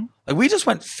 Like we just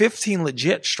went 15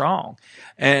 legit strong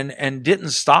and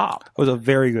didn't stop. It was a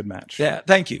very good match. Yeah,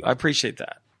 thank you. I appreciate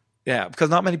that. Yeah,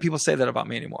 because not many people say that about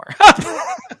me anymore.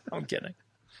 I'm kidding.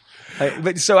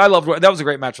 But so I loved that. Was a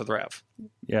great match with Rev.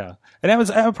 Yeah, and that was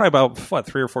probably about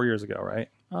 3 or 4 years ago, right?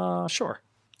 Sure.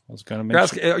 I was going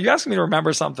to Are you asking me to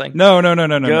remember something? No.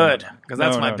 Good, because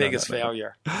that's my biggest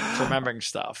failure. Remembering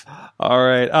stuff. All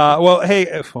right. Well,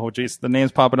 hey, geez, the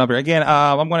name's popping up here again.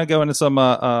 I'm going to go into some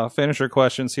finisher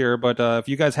questions here, but if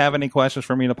you guys have any questions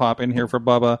for me to pop in here for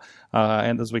Bubba,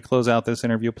 and as we close out this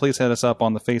interview, please hit us up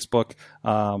on the Facebook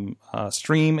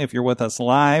stream if you're with us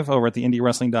live over at the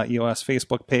IndieWrestling.us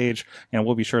Facebook page, and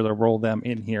we'll be sure to roll them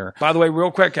in here. By the way,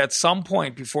 real quick, at some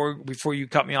point before you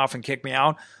cut me off and kick me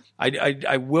out, I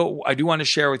do want to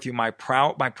share with you my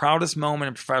proudest moment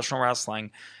in professional wrestling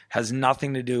has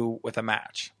nothing to do with a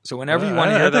match. So whenever you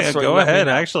want to hear that story, go ahead.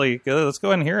 Actually, let's go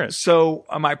ahead and hear it. So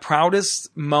my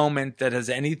proudest moment that has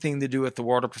anything to do with the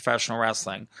world of professional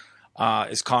wrestling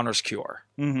is Connor's cure.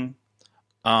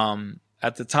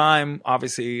 At the time,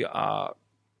 obviously,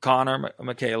 Connor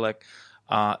Michalik,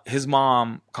 his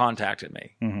mom contacted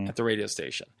me at the radio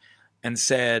station and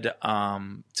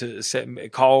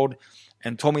called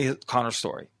and told me Connor's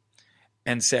story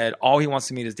and said, all he wants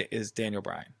to meet is Daniel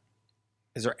Bryan.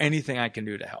 Is there anything I can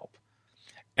do to help?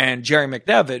 And Jerry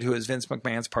McDevitt, who is Vince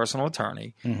McMahon's personal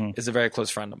attorney, is a very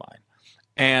close friend of mine.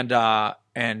 And I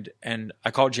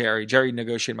called Jerry. Jerry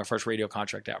negotiated my first radio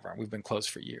contract ever, and we've been close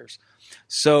for years.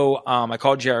 So I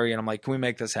called Jerry, and I'm like, can we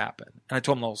make this happen? And I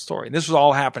told him the whole story. And this was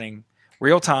all happening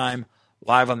real time,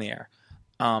 live on the air.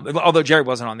 Although Jerry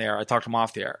wasn't on the air, I talked to him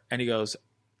off the air. And he goes,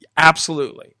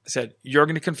 absolutely. I said, you're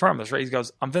going to confirm this, right? He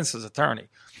goes, I'm Vince's attorney.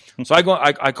 So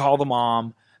I call the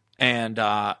mom and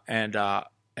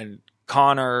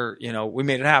Connor, we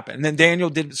made it happen. And then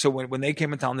Daniel did. So when they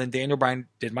came in town, then Daniel Bryan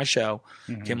did my show,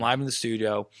 came live in the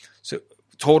studio. So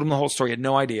told him the whole story. He had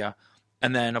no idea.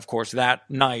 And then, of course, that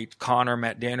night, Connor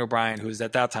met Daniel Bryan, who was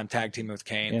at that time tag teaming with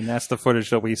Kane. And that's the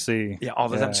footage that we see. Yeah, all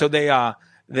the time. So they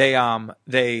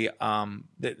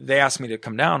asked me to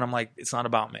come down. I'm like, it's not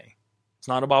about me. It's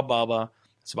not about Bubba.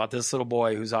 It's about this little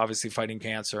boy who's obviously fighting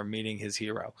cancer and meeting his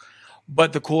hero.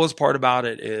 But the coolest part about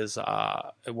it is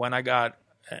when I got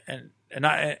and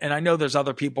I know there's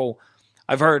other people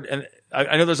I've heard, and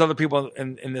I know there's other people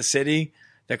in the city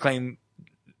that claim,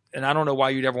 and I don't know why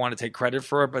you'd ever want to take credit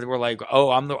for it, but we're like, oh,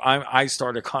 I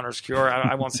started Connor's Cure.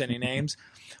 I won't say any names,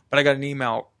 but I got an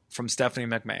email from Stephanie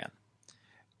McMahon,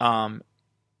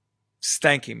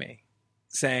 thanking me.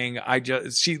 Saying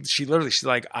she's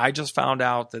like, I just found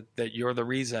out that you're the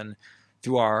reason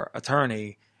through our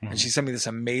attorney, and she sent me this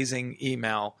amazing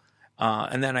email,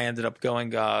 and then I ended up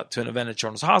going to an event at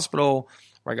Children's Hospital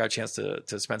where I got a chance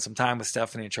to spend some time with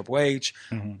Stephanie and Triple H,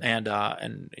 and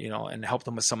help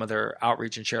them with some of their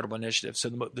outreach and charitable initiatives. So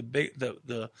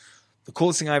the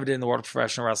coolest thing I ever did in the world of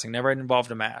professional wrestling, never had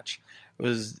involved a match,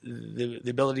 was the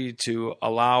ability to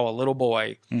allow a little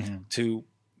boy to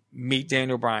meet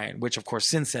Daniel Bryan, which of course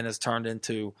since then has turned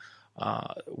into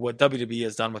what WWE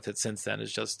has done with it since then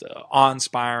is just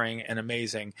awe-inspiring and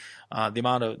amazing.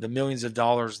 The millions of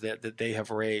dollars that they have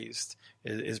raised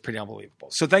is pretty unbelievable.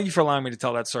 So thank you for allowing me to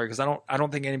tell that story, because I don't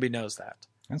think anybody knows that.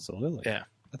 Absolutely. Yeah.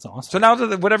 That's awesome. So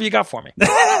now whatever you got for me. Well,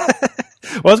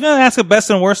 I was going to ask the best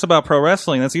and worst about pro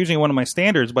wrestling. That's usually one of my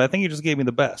standards, but I think you just gave me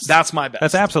the best. That's my best.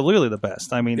 That's absolutely the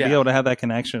best. I mean, to be able to have that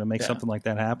connection and make something like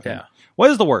that happen. Yeah.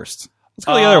 What is the worst? Let's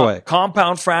go the other way.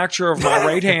 Compound fracture of my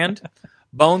right hand,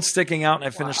 bone sticking out, and I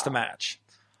finished the match.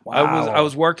 Wow. I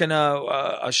was working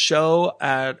a show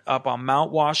up on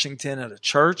Mount Washington at a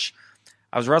church.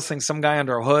 I was wrestling some guy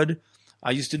under a hood.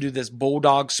 I used to do this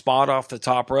Bulldog spot off the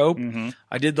top rope.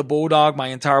 I did the Bulldog. My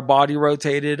entire body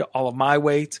rotated, all of my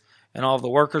weight and all of the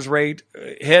workers' weight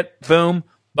hit, boom,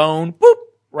 bone, boop,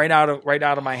 right out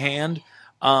of my hand.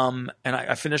 And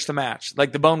I finished the match.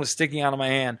 Like the bone was sticking out of my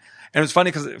hand. And it was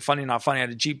funny because, not funny, I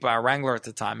had a Jeep Wrangler at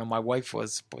the time, and my wife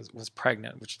was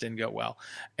pregnant, which didn't go well.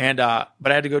 And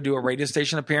but I had to go do a radio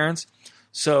station appearance.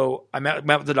 So I met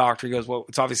with the doctor. He goes, well,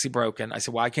 it's obviously broken. I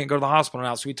said, well, I can't go to the hospital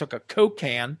now. So we took a Coke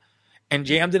can and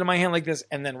jammed it in my hand like this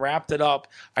and then wrapped it up.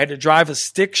 I had to drive a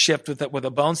stick shift with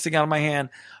a bone sticking out of my hand.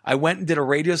 I went and did a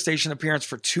radio station appearance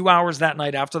for 2 hours that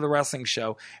night after the wrestling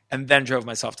show and then drove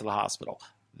myself to the hospital.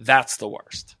 That's the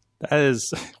worst. That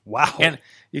is wow. And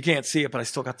you can't see it, but I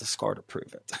still got the scar to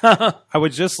prove it. I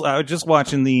was just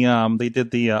watching they did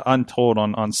the Untold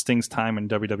on Sting's time in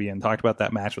WWE and talked about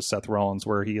that match with Seth Rollins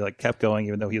where he like kept going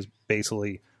even though he was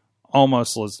basically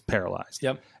almost was paralyzed.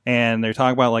 Yep. And they're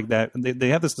talking about like that. They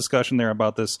have this discussion there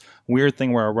about this weird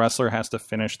thing where a wrestler has to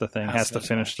finish the thing, has to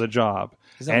finish the job.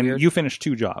 And weird? You finished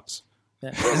 2 jobs. Yeah.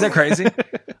 Is that crazy?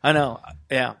 I know.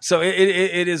 Yeah. So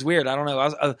it is weird. I don't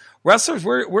know. Wrestlers,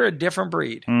 we're a different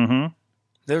breed. Mm-hmm.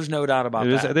 There's no doubt about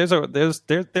that.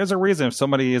 There's a reason if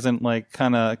somebody isn't like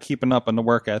kind of keeping up on the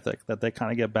work ethic that they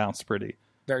kind of get bounced pretty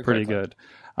good.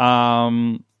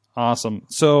 Awesome.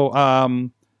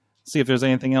 So see if there's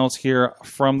anything else here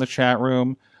from the chat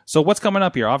room. So what's coming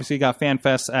up here? Obviously, you got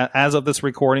FanFest as of this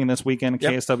recording this weekend.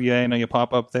 Yep. KSWA. I know you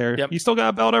pop up there. Yep. You still got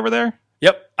a belt over there?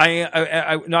 Yep.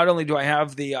 I not only do I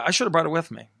have I should have brought it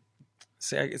with me.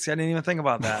 See, I didn't even think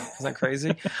about that. Is that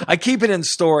crazy? I keep it in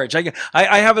storage.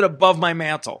 I have it above my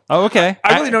mantle. Oh, okay.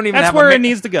 I really don't even have where it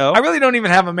needs to go. I really don't even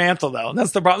have a mantle though.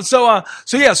 That's the problem. So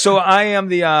I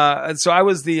am I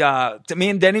was me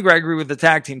and Denny Gregory were the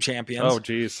tag team champions. Oh,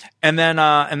 geez. And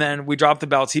then we dropped the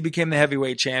belts. He became the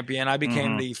heavyweight champion. I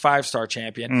became the 5-star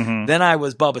champion. Mm-hmm. Then I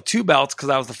was Bubba 2 belts because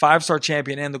I was the 5-star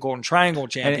champion and the Golden Triangle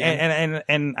champion.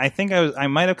 And I think I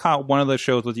might have caught one of the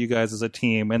shows with you guys as a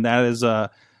team, and that is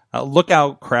look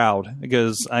out crowd,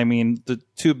 because I mean the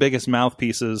 2 biggest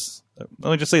mouthpieces.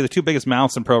 Let me just say the 2 biggest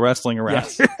mouths in pro wrestling around.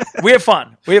 Yes. We have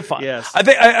fun. Yes.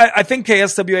 I think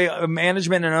KSWA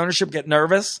management and ownership get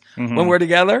nervous when we're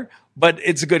together, but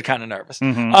it's a good kind of nervous.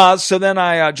 Mm-hmm. So then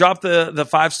I dropped the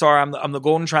 5-star. I'm the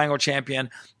Golden Triangle champion,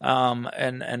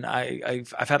 and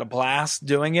I've had a blast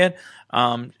doing it.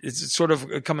 It's sort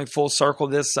of coming full circle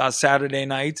this Saturday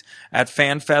night at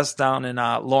FanFest down in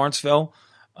Lawrenceville.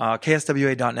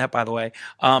 KSWA.net, by the way,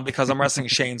 because I'm wrestling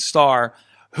Shane Starr,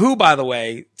 who, by the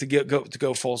way, to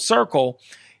go full circle,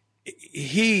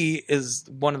 he is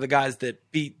one of the guys that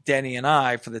beat Denny and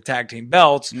I for the tag team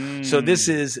belts. So this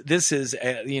is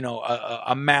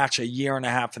a match a year and a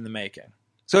half in the making.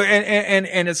 So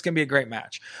and it's going to be a great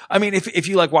match. I mean, if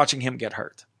you like watching him get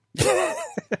hurt.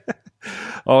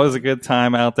 Always a good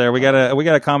time out there. We got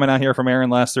a comment out here from Aaron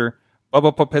Lester.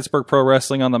 Bubba put Pittsburgh pro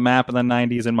wrestling on the map in the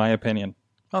 90s, in my opinion.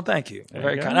 Well, thank you.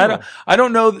 Very kind. I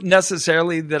don't know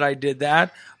necessarily that I did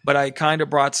that, but I kind of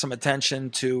brought some attention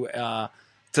to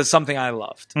something I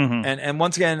loved. Mm-hmm. And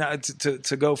once again,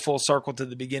 to go full circle to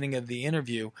the beginning of the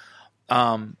interview,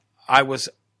 I was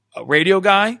a radio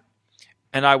guy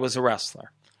and I was a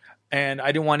wrestler. And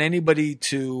I didn't want anybody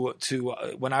to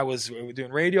when I was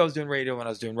doing radio, I was doing radio. When I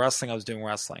was doing wrestling, I was doing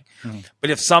wrestling. Mm-hmm.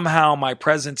 But if somehow my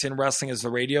presence in wrestling as the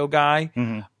radio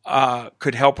guy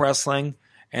could help wrestling,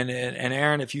 and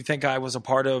Aaron, if you think I was a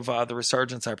part of the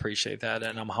resurgence, I appreciate that,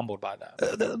 and I'm humbled by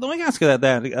that. Let me ask you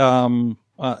that.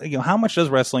 How much does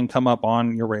wrestling come up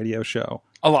on your radio show?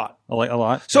 A lot. A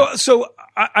lot? So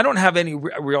I don't have any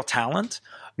real talent.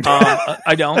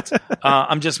 I don't.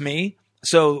 I'm just me.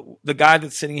 So the guy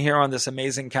that's sitting here on this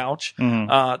amazing couch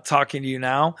talking to you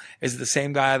now is the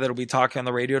same guy that'll be talking on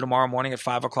the radio tomorrow morning at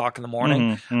 5:00 in the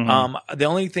morning. The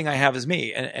only thing I have is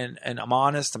me, and I'm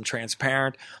honest, I'm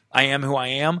transparent, I am who I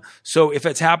am. So if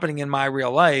it's happening in my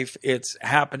real life, it's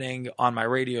happening on my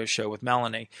radio show with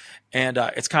Melanie. And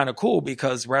it's kind of cool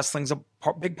because wrestling's a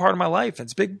big part of my life.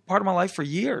 It's a big part of my life for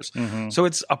years. So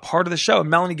it's a part of the show. And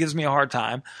Melanie gives me a hard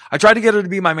time. I tried to get her to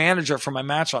be my manager for my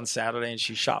match on Saturday, and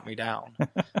she shot me down.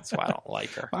 That's why I don't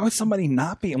like her. Why would somebody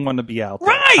not want to be out there?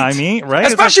 Right. I mean, right?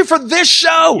 Especially for this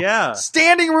show. Yeah.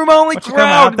 Standing room only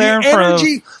crowd. The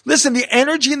energy. Listen, the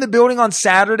energy in the building on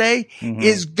Saturday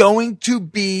is going to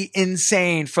be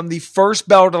insane from the first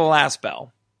bell to the last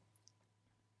bell.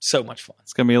 So much fun.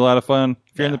 It's going to be a lot of fun.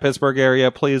 If you're in the Pittsburgh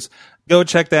area, please go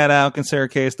check that out. Consider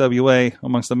KSWA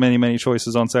amongst the many, many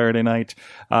choices on Saturday night.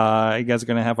 You guys are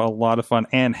going to have a lot of fun.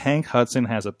 And Hank Hudson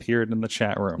has appeared in the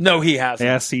chat room. No, he hasn't.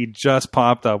 Yes, he just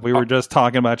popped up. We were just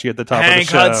talking about you at the top of the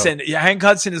show. Hank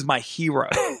Hudson is my hero.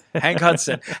 Hank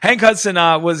Hudson. Hank Hudson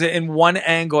was in one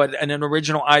angle at an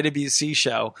original IWC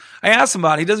show. I asked him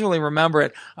about it. He doesn't really remember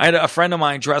it. I had a friend of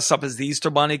mine dressed up as the Easter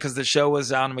Bunny because the show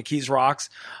was out in McKees Rocks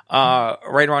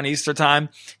right around Easter time.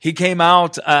 He came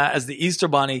out as the Easter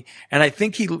Bunny, and I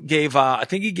think he gave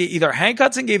either Hank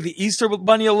Hudson gave the Easter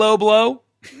Bunny a low blow,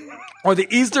 or the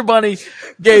Easter Bunny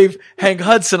gave Hank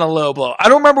Hudson a low blow. I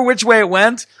don't remember which way it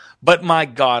went. But my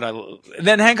God,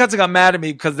 then Hank Hudson got mad at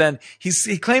me because then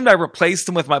he claimed I replaced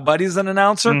him with my buddy as an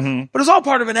announcer, but it was all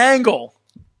part of an angle.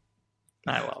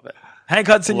 I love it. Hank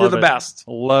Hudson, you're the best.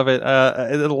 Love it.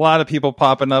 A lot of people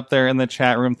popping up there in the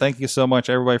chat room. Thank you so much,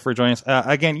 everybody, for joining us.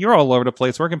 Again, you're all over the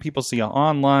place. Where can people see you?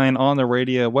 Online, on the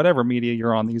radio, whatever media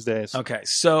you're on these days. Okay,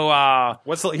 so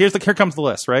here comes the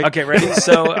list, right? Okay, ready?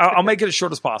 So I'll make it as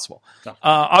short as possible.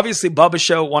 Obviously, Bubba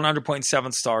Show,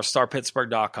 100.7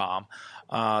 starpittsburgh.com.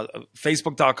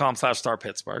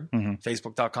 Facebook.com/StarPittsburgh,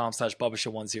 Facebook.com/Bubba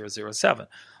Show 1007.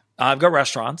 I've got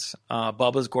restaurants,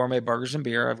 Bubba's Gourmet Burgers and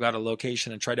Beer. I've got a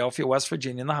location in Triadelphia, West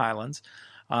Virginia in the Highlands,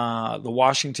 the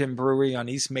Washington Brewery on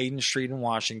East Maiden Street in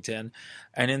Washington,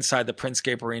 and inside the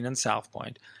Prinscape Arena in South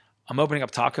Point. I'm opening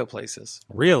up taco places.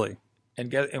 Really?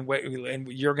 And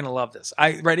you're going to love this.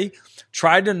 Ready?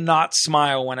 Try to not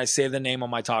smile when I say the name of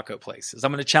my taco places.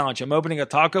 I'm going to challenge you. I'm opening a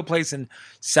taco place in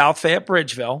South Fayette,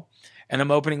 Bridgeville. And I'm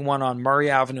opening one on Murray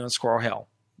Avenue in Squirrel Hill.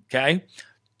 Okay?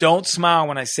 Don't smile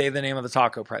when I say the name of the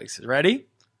taco places. Ready?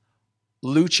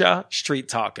 Lucha Street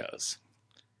Tacos.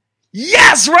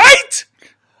 Yes, right?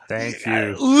 Thank you.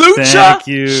 Lucha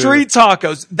Street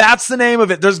Tacos. That's the name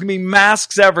of it. There's going to be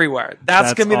masks everywhere.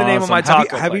 That's going to be the name of my taco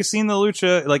place. Have you seen the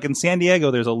Lucha? Like in San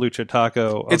Diego, there's a Lucha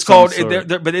Taco. It's called,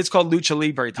 but it's called Lucha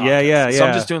Libre Tacos. Yeah. So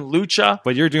I'm just doing Lucha.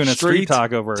 But you're doing a street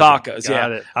taco version. Tacos,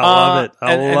 Got it. I love it.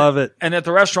 I love it. And at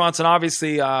the restaurants, and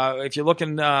obviously, if you're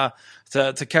looking to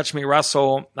catch me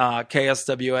wrestle,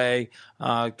 KSWA,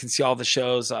 can see all the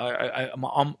shows.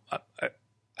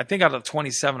 I think out of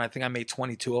 27, I think I made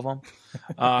 22 of them.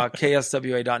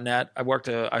 KSWA.net. I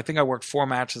think I worked 4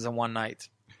 matches in one night.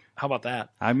 How about that?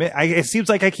 It seems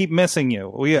like I keep missing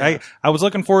you. I was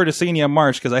looking forward to seeing you in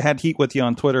March because I had heat with you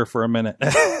on Twitter for a minute.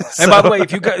 And by the way,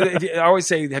 I always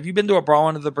say, have you been to a Brawl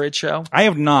Under the Bridge show? I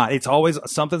have not. It's always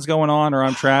something's going on or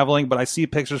I'm traveling, but I see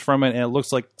pictures from it and it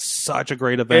looks like such a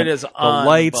great event. It is the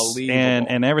lights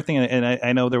and everything. And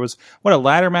I know there was a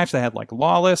ladder match that had like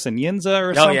Lawless and Yinza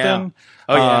or something. Yeah.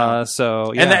 Oh yeah.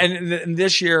 So yeah. And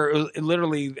this year, it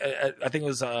literally, I think it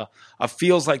was a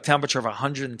feels like temperature of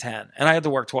 110, and I had to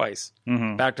work twice,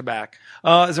 back to back.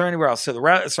 Is there anywhere else?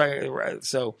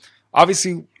 So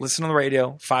obviously, listen on the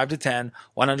radio, 5 to 10,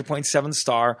 100.7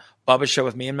 Star, Bubba Show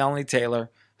with me and Melanie Taylor,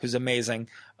 who's amazing.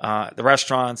 The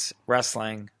restaurants,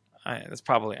 wrestling. That's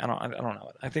probably I don't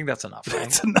know. I think that's enough. Right?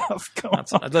 That's enough.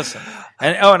 Listen,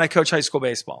 and I coach high school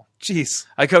baseball. Jeez,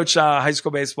 I coach high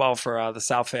school baseball for the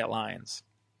South Fayette Lions.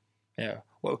 Yeah,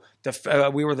 well,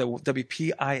 we were the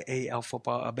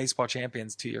WPIAL baseball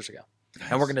champions 2 years ago,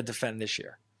 and we're going to defend this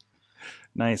year.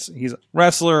 Nice. He's a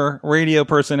wrestler, radio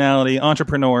personality,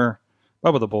 entrepreneur.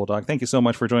 Bubba the Bulldog, thank you so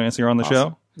much for joining us here on the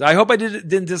show. I hope I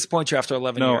didn't disappoint you after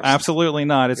 11 years. No, absolutely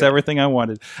not. It's everything I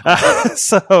wanted.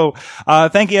 So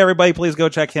thank you, everybody. Please go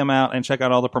check him out and check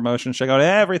out all the promotions. Check out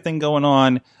everything going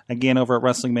on, again, over at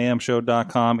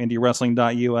WrestlingMayhemShow.com,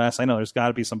 IndyWrestling.us. I know there's got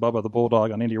to be some Bubba the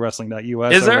Bulldog on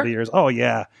IndyWrestling.us Is over there? the years. Oh,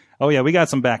 yeah. We got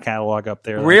some back catalog up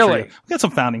there. Really? We got some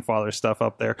Founding Fathers stuff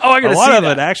up there. Oh, I got to see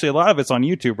that. A lot of it's on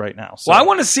YouTube right now. So. Well, I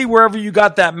want to see wherever you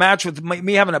got that match with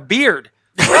me having a beard.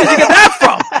 Where did you get that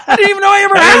from? I didn't even know I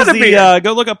ever had a beard.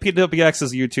 Go look up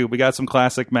PWX's YouTube. We got some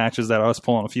classic matches that I was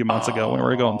pulling a few months ago when we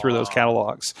were going through those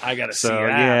catalogs. I got to see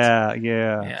that.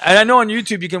 Yeah. And I know on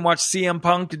YouTube you can watch CM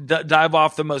Punk dive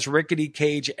off the most rickety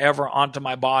cage ever onto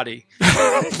my body.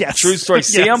 Yes. True story.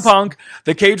 Yes. CM Punk,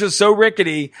 the cage was so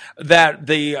rickety that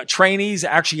the trainees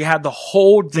actually had to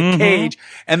hold the cage.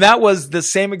 And that was the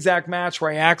same exact match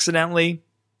where I accidentally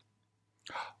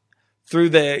threw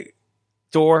the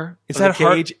door of the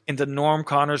cage into Norm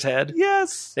Connor's head.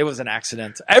 Yes, it was an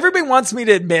accident. Everybody wants me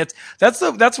to admit that's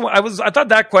what I thought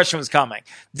that question was coming.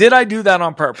 Did I do that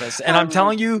on purpose? And I'm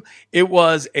telling you, it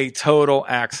was a total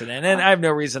accident. And I have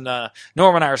no reason to.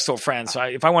 Norm and I are still friends. So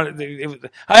I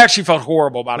actually felt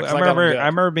horrible about it. I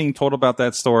remember being told about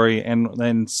that story, and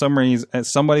then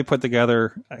somebody put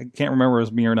together. I can't remember if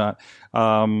it was me or not.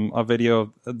 A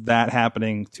video of that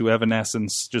happening to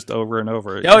Evanescence just over and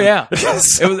over again. Oh yeah, it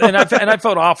was, and I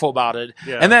felt awful about it.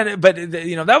 Yeah. And then, but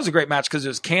that was a great match because it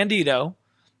was Candido,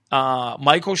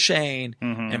 Michael Shane,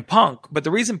 and Punk. But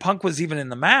the reason Punk was even in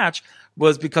the match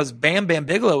was because Bam Bam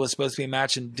Bigelow was supposed to be in a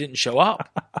match and didn't show up.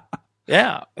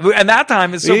 Yeah, and that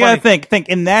time is so. You gotta think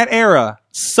in that era.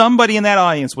 somebody in that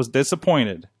audience was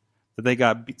disappointed that they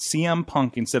got CM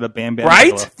Punk instead of Bam Bam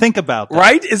Right? Bigelow. Think about that.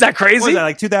 Right? Is that crazy? What was that,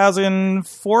 like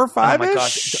 2004 or 5 Oh my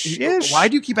gosh! ish? Why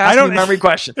do you keep asking me memory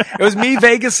question? It was me,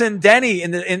 Vegas, and Denny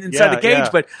inside the cage,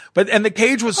 but the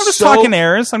cage was I'm just so talking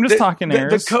errors. I'm just talking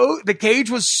errors. The cage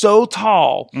was so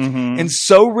tall and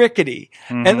so rickety,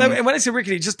 and when I say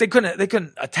rickety, just they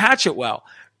couldn't attach it well.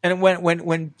 And when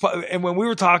we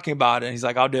were talking about it, and he's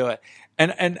like, "I'll do it,"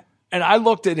 and I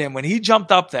looked at him when he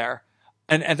jumped up there.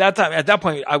 And at that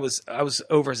point, I was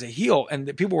over as a heel, and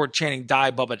the people were chanting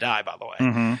 "Die, Bubba, die!" By the way,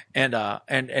 and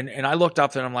I looked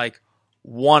up and I'm like,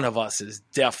 one of us is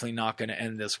definitely not going to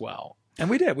end this well, and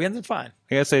we did. We ended fine.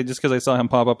 I gotta say, just because I saw him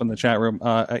pop up in the chat room,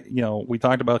 we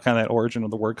talked about kind of that origin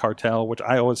of the word cartel, which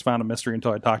I always found a mystery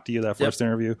until I talked to you that first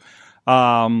interview.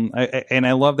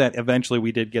 I love that eventually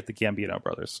we did get the Gambino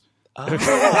brothers. Oh,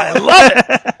 I love it.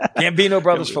 Gambino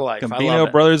Brothers for life. Gambino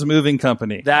Brothers Moving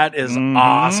Company. That is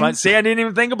awesome. See, I didn't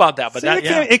even think about that, but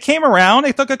it came around.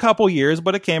 It took a couple years,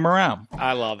 but it came around.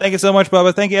 I love it. Thank you so much,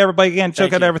 Bubba. Thank you, everybody. Again,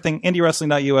 check out everything.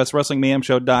 IndieWrestling.us,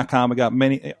 WrestlingMayhemShow.com. We got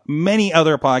many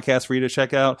other podcasts for you to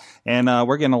check out, and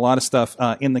we're getting a lot of stuff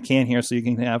in the can here, so you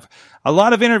can have a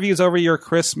lot of interviews over your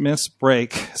Christmas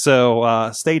break.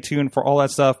 So stay tuned for all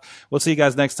that stuff. We'll see you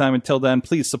guys next time. Until then,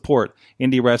 please support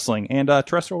indie wrestling and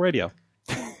terrestrial radio.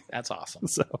 That's awesome.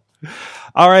 So,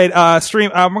 all right,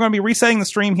 stream. We're going to be resetting the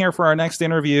stream here for our next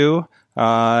interview,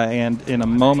 and in a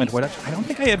moment, I don't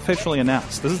think I had officially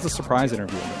announced. This is the surprise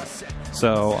interview.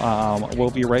 So we'll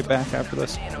be right back after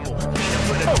this.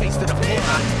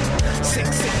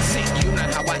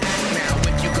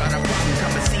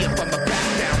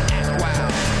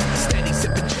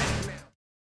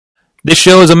 This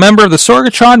show is a member of the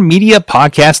Sorgatron Media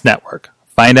Podcast Network.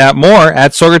 Find out more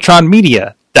at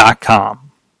sorgatronmedia.com.